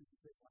something to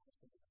say last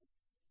of it.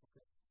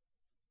 Okay?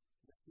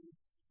 That's it.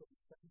 So the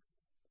second.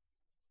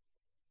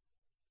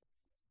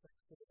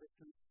 Thanks for the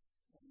victory.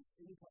 And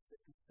any type of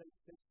victory.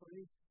 Thanks for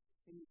any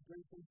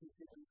great things you've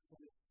given us.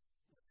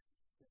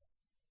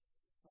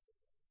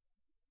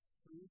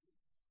 Three,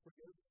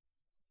 forgive.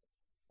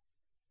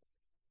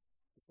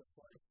 Because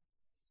why?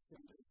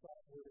 When they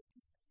thought word of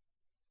you.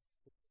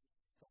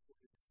 Thought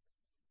word of you.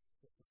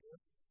 So forgive.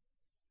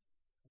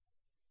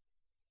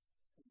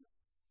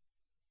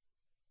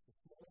 The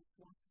smallest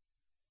one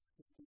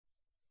is the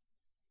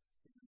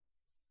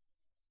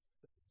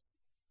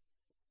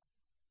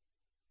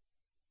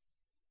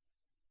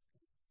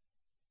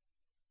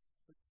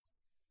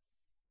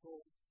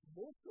So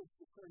most of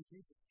the prayer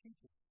Jesus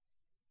teaches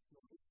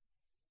is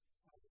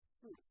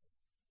truth.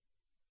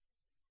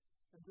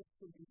 And just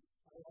to be,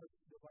 I like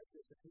to divide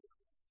this into the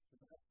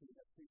mastery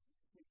that takes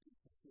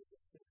us to the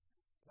same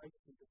life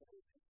and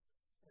development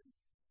and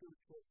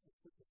spiritual and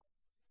physical.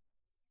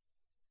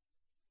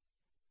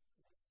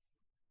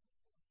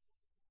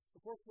 The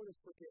fourth one is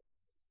forgive.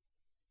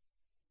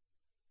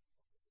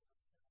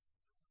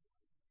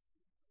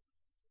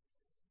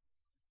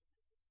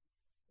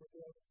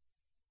 Forgive.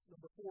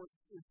 Number four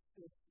is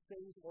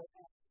things or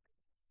ask.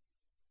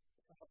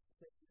 Ask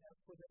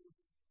for things.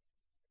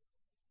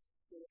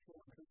 Spiritual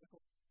and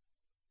physical.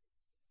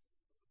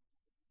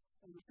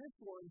 And the fifth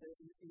one then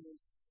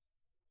is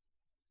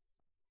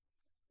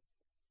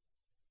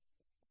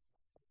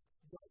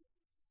done.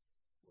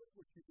 What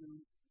you do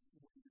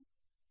when you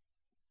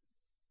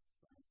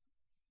right?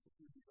 If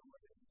you do what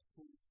it is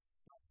to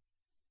done.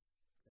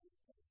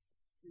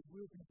 It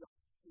will be done.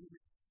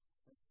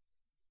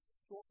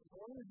 So as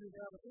long as you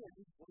have a hand,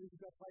 as long as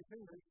you've got 5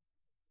 fingers,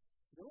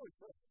 you can always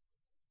pray.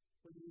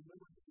 When you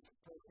remember to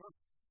pray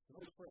first, you can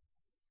always pray.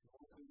 You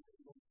can always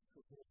go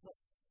to the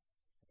place.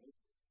 Okay?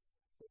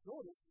 But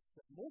notice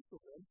that most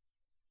of them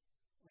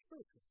are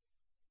spiritual.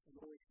 And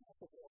only half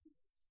of them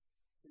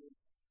is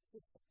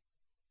system.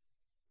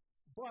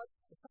 But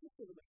the fact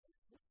of the matter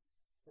is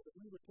that if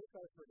we would take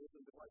our prayers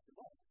and divide them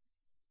up,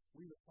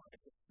 we would find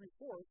that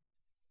 3/4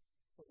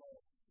 of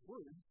our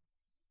words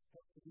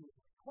have to do with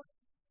our heart.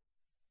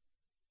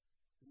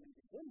 And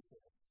maybe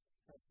 1/4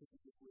 has to do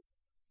with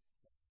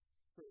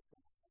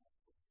spiritual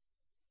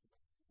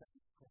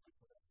second corporate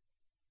prayer.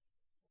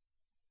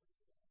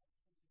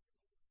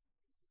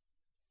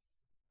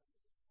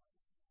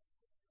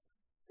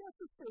 That's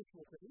a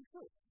spiritual thing,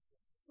 sure.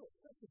 Sure,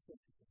 that's a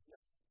spiritual thing,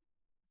 yeah.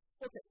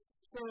 Okay,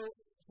 so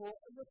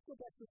let's go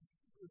back to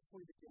this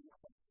point again.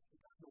 Okay,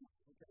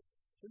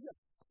 so yeah,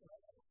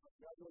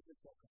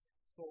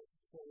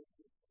 so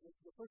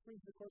the first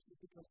reason, of course, is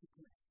because we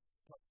commit.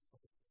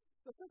 Okay.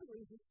 The second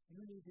reason,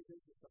 you need to do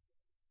yourself.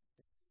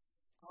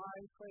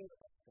 I pray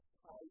about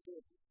this. I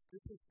did.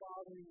 This is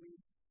bothering me.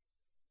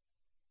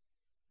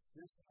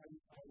 This, I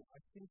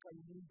think I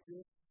need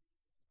this.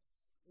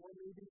 Or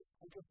maybe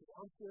I just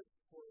want it,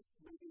 or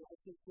maybe I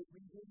think good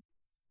reasons.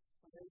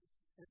 Okay?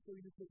 And so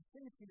you can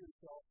say to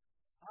yourself,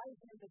 I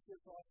handed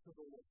this off to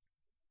the Lord.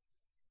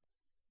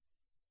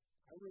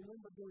 I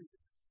remember doing it.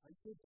 I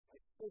did it. I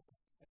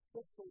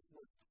spoke those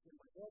words. In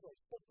my head, I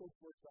spoke those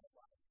words out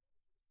loud.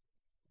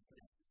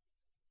 Okay?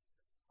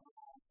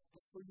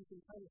 So you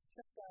can kind of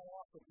check that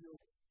off of your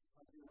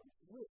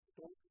list.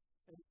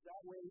 And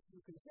that way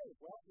you can say,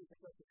 well, if it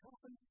doesn't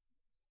happen,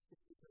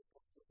 it's because it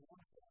doesn't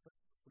want to happen.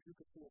 Or you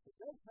can say, if it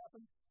does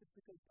happen, it's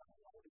because God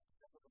already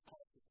set up a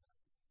policy to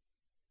happen.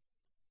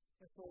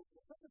 And so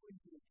the second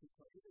reason that you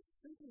pray is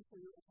simply for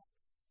your own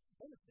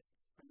benefit,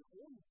 for your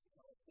own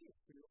faith,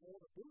 for your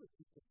own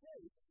ability to say,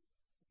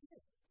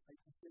 yes, I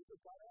did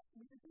what God asked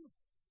me to do.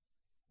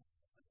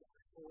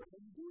 Or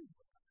I'm doing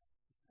what God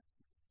asked me to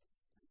do.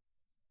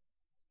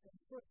 And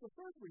the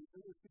third reason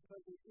is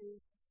because it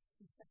is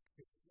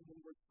effective. In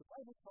other words, the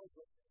Bible tells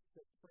us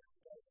that prayer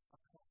does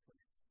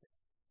accomplish things.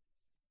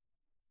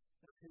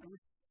 Now,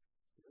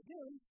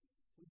 again,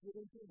 we get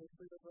into a little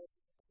bit of a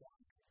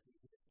quandary. We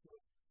get into a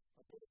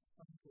bit of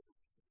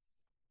controversy.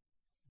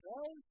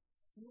 Does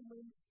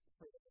human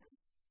prayer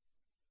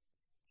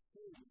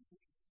change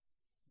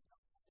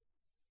God?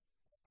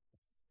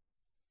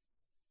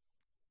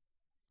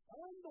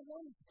 On the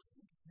one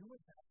hand, you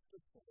would have to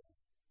say,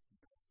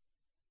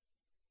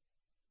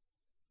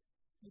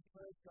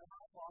 because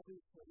God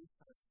obviously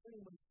has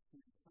shown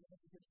the entire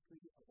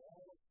history of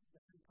all of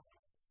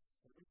mankind,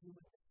 every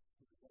human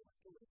who is ever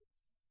to live,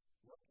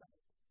 worked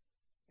out,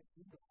 and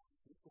He knows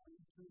He's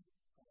going to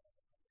have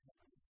a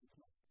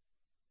decline.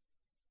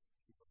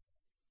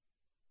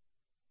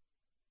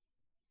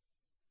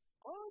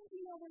 On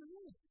the other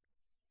hand,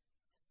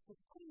 the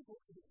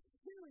Bible is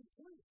very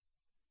clear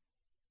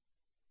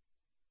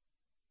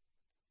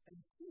and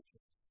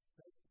teaches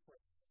that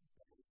prayer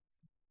is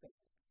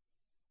effective.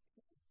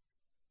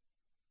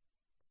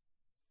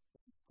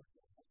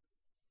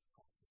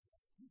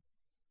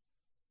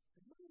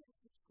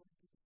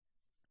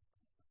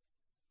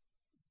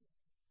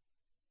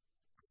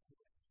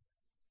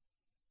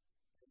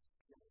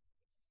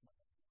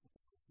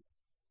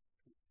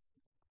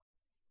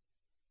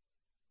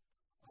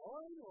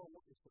 I know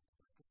what is what the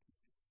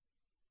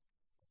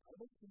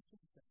Bible teaches.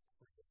 The Bible teaches that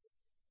prayer is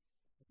effective.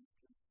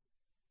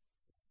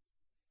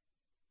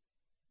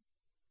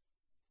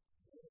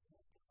 There is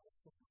also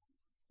one that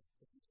is hard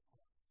to live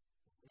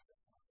the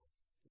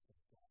power to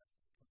take God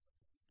from the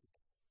wicked.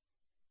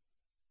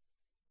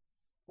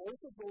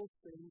 Both of those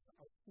things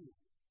are true.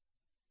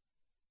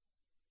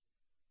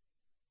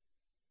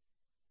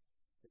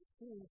 They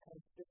seem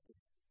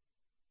contradictory.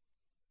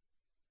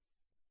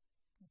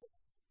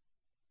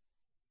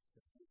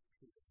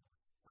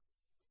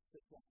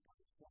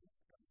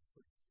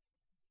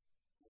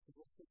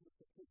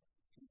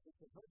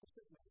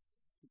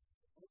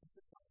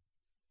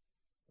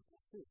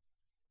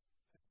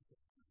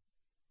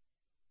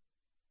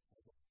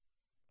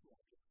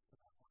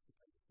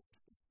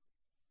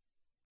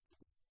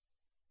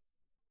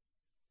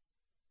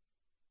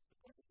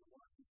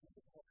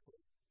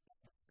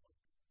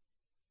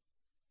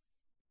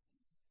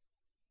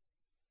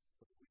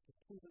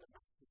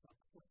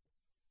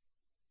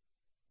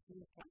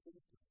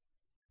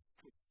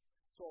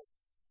 So,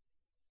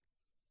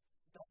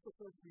 that's the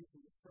third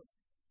reason to pray.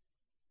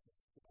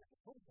 The Bible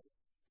tells us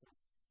that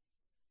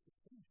it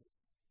changes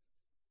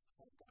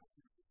how God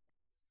deals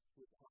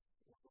with us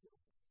or the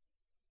world.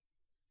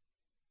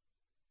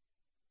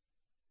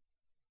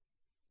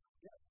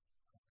 Yes,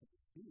 how can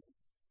this be? I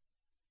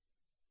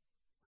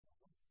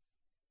don't know.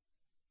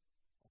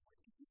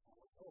 Almighty people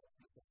will know that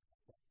that's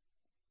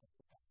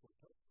the Bible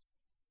tells us.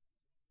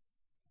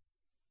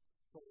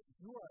 So,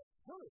 you are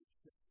encouraged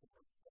to ask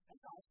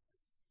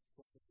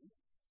for things to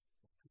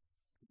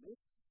make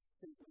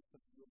statements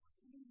of your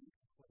need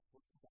for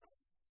God.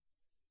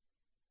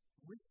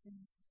 With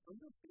the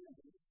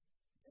understanding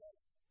that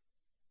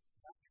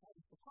that has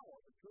the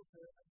power, that your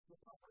prayer has the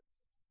power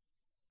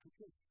to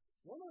change.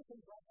 One of the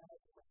things I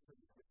have referenced in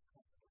this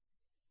comment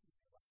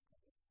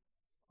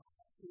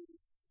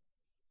is,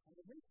 I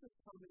make this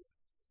comment,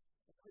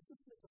 I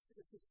just make a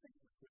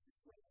statement with this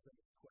rather than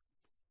a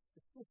question.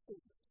 It's this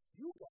statement.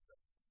 You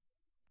guys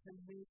can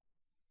make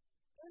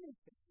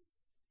anything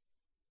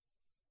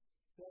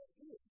that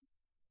is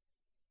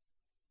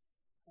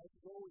as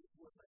though it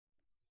were not.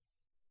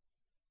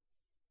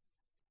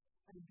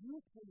 And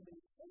you can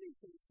make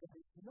anything that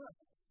is not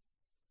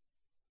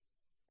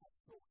as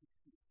though it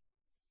is.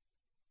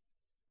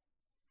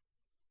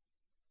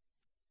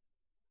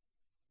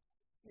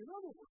 In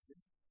other words,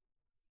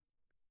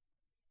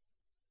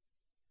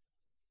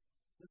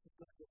 this is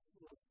going to get a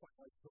little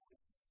twilight zone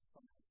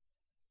from the way it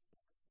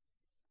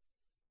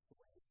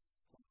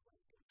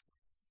goes.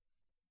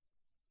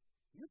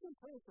 You can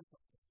pray for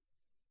something.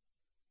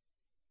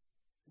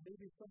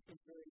 Maybe something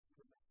very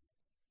dramatic.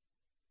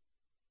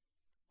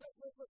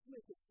 Let's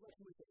make it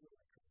really clear.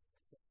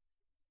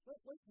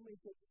 Let's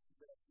make it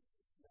that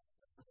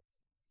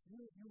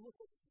you look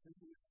at the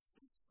United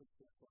States, for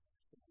example,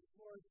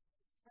 Lord,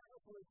 our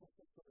political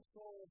system is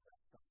so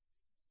messed up.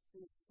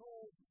 It is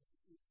so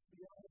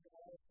beyond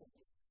all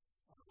thinking.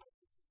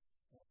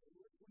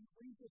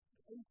 We just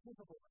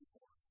incapable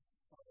anymore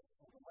of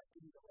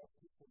electing the right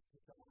people to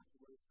come on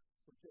board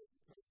for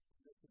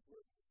positions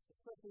where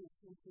especially it's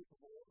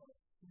incapable of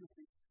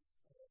really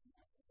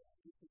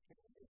decent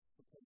candidates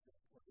for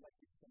president or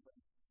electing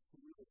somebody who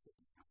really should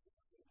be happy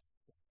about it.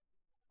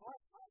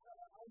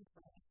 I'm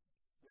proud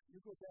that you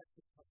go back to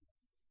the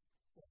country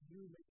and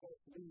you make us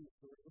leave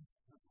for the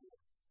instant war.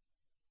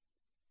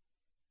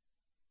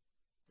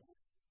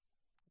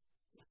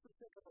 Just for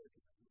sake of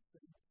argument, you're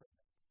sitting up there.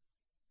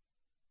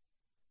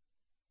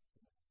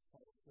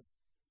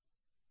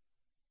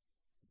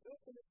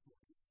 Open it for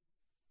you.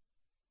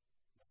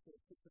 Let's say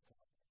 6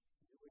 o'clock.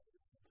 You're ready to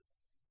come in.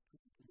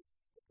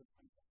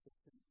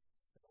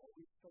 It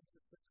always starts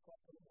at 6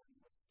 o'clock in the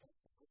morning. Let's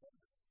go back.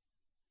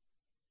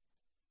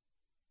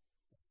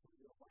 And so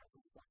your wife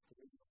goes back to the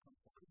radio,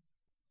 comes on,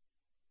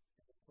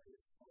 and the prayer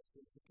is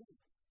also the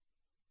king.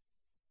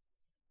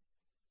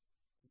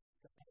 You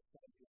step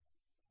outside your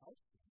house,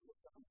 you look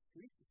down the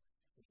street,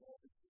 there's all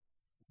this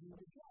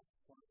human job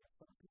flying in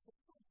front of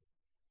people's houses.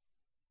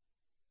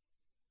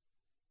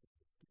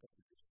 Pick up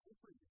your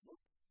newspaper, you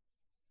look,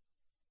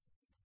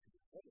 and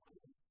your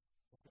headline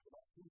is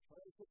about 2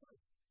 trials a day.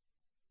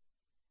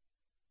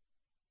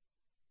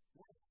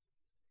 Why?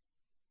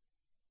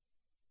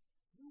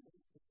 You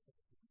don't think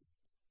that's the reason.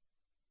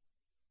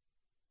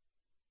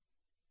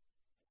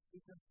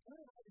 Because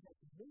God has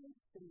made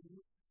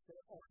things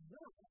that are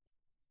not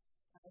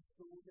as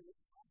though they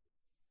are.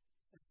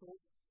 And so,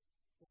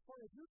 as far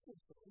as you're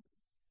concerned,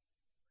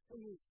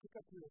 when you pick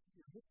up your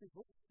history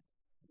book,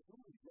 you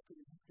normally look at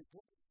your history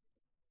book,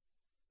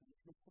 and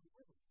there's no point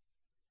river.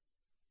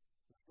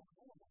 There's no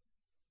Alamo.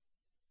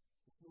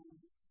 There's no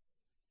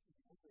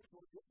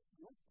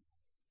York.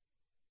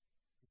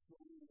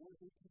 There's no one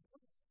who can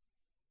come.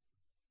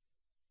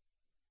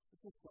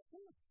 It's just like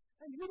that.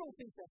 And you don't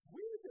think that's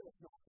weird that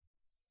it's not.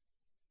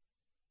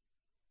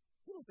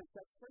 You don't think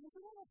that's strange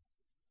at all.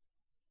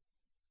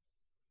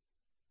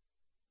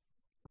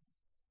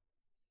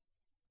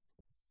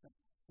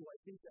 Do I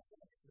think that's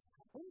actually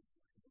happens?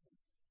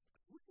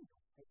 Absolutely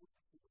not. I would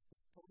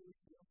totally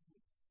be up to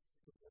me.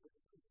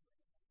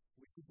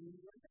 We could do the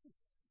right thing.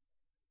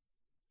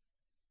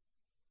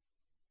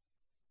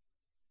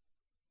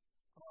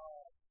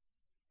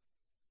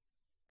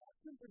 That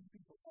can bring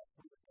people up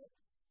from the dead.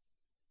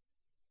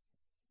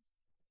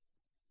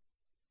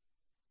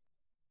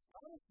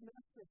 God is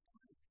master of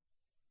time.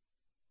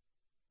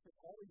 And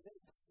always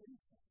able to do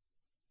so.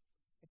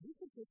 And he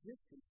can take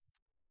his people.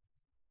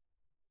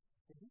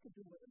 And he can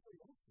do whatever he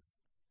wants to.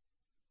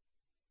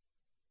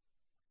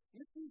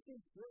 If he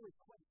thinks your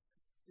request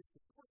is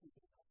important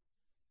enough,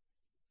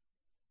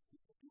 he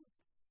can do it.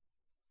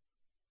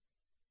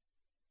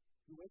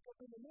 You wake up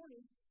in the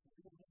morning, and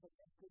you don't have a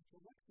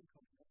presidential election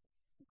coming up.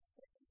 You can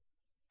take it.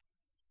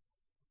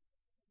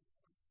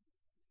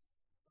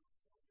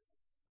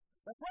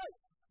 That's right.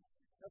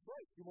 That's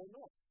right. You won't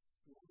know.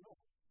 You won't know.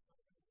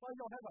 Well,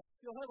 you'll have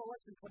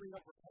election coming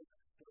up for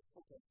president.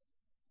 Okay.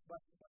 But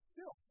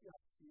still, yeah,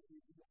 you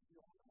don't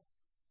know.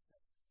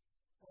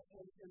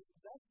 And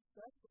that's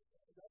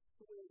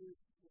the way it is.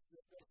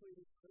 That's the way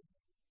it is.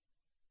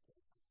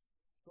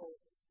 So,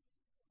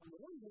 on the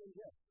one hand,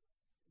 yes,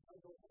 God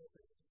knows how to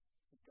say it.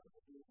 He's got to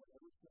do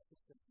whatever is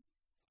necessary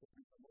to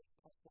bring the most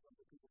possible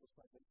number of people to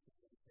salvation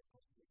that he can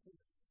possibly do.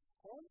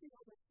 On the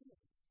other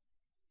hand,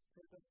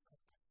 there doesn't come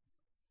back.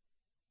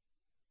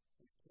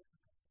 We can't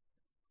come back.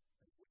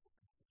 And we will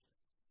come back.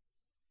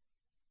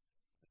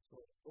 So,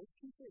 those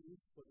two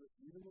things,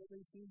 even though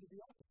they seem to be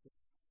opposite,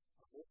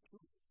 are both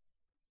true.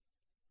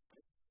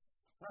 Okay?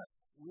 All right,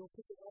 we'll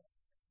pick it up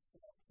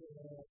at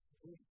 9.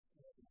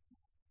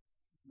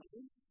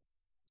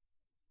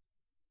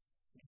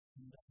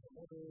 And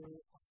another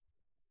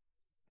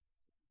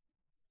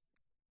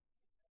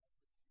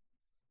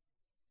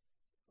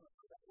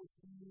that would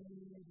be May.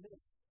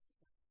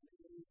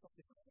 Maybe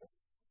something like that.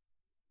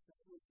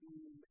 That would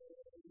be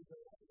May the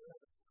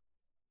 11th.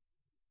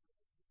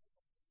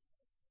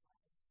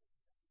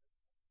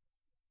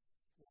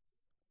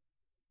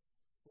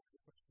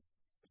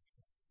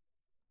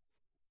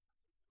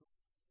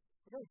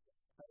 Okay,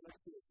 let's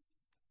do it.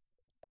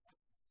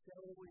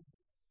 Shall we?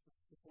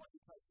 Just like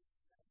you type.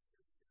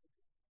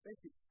 Thank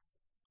you.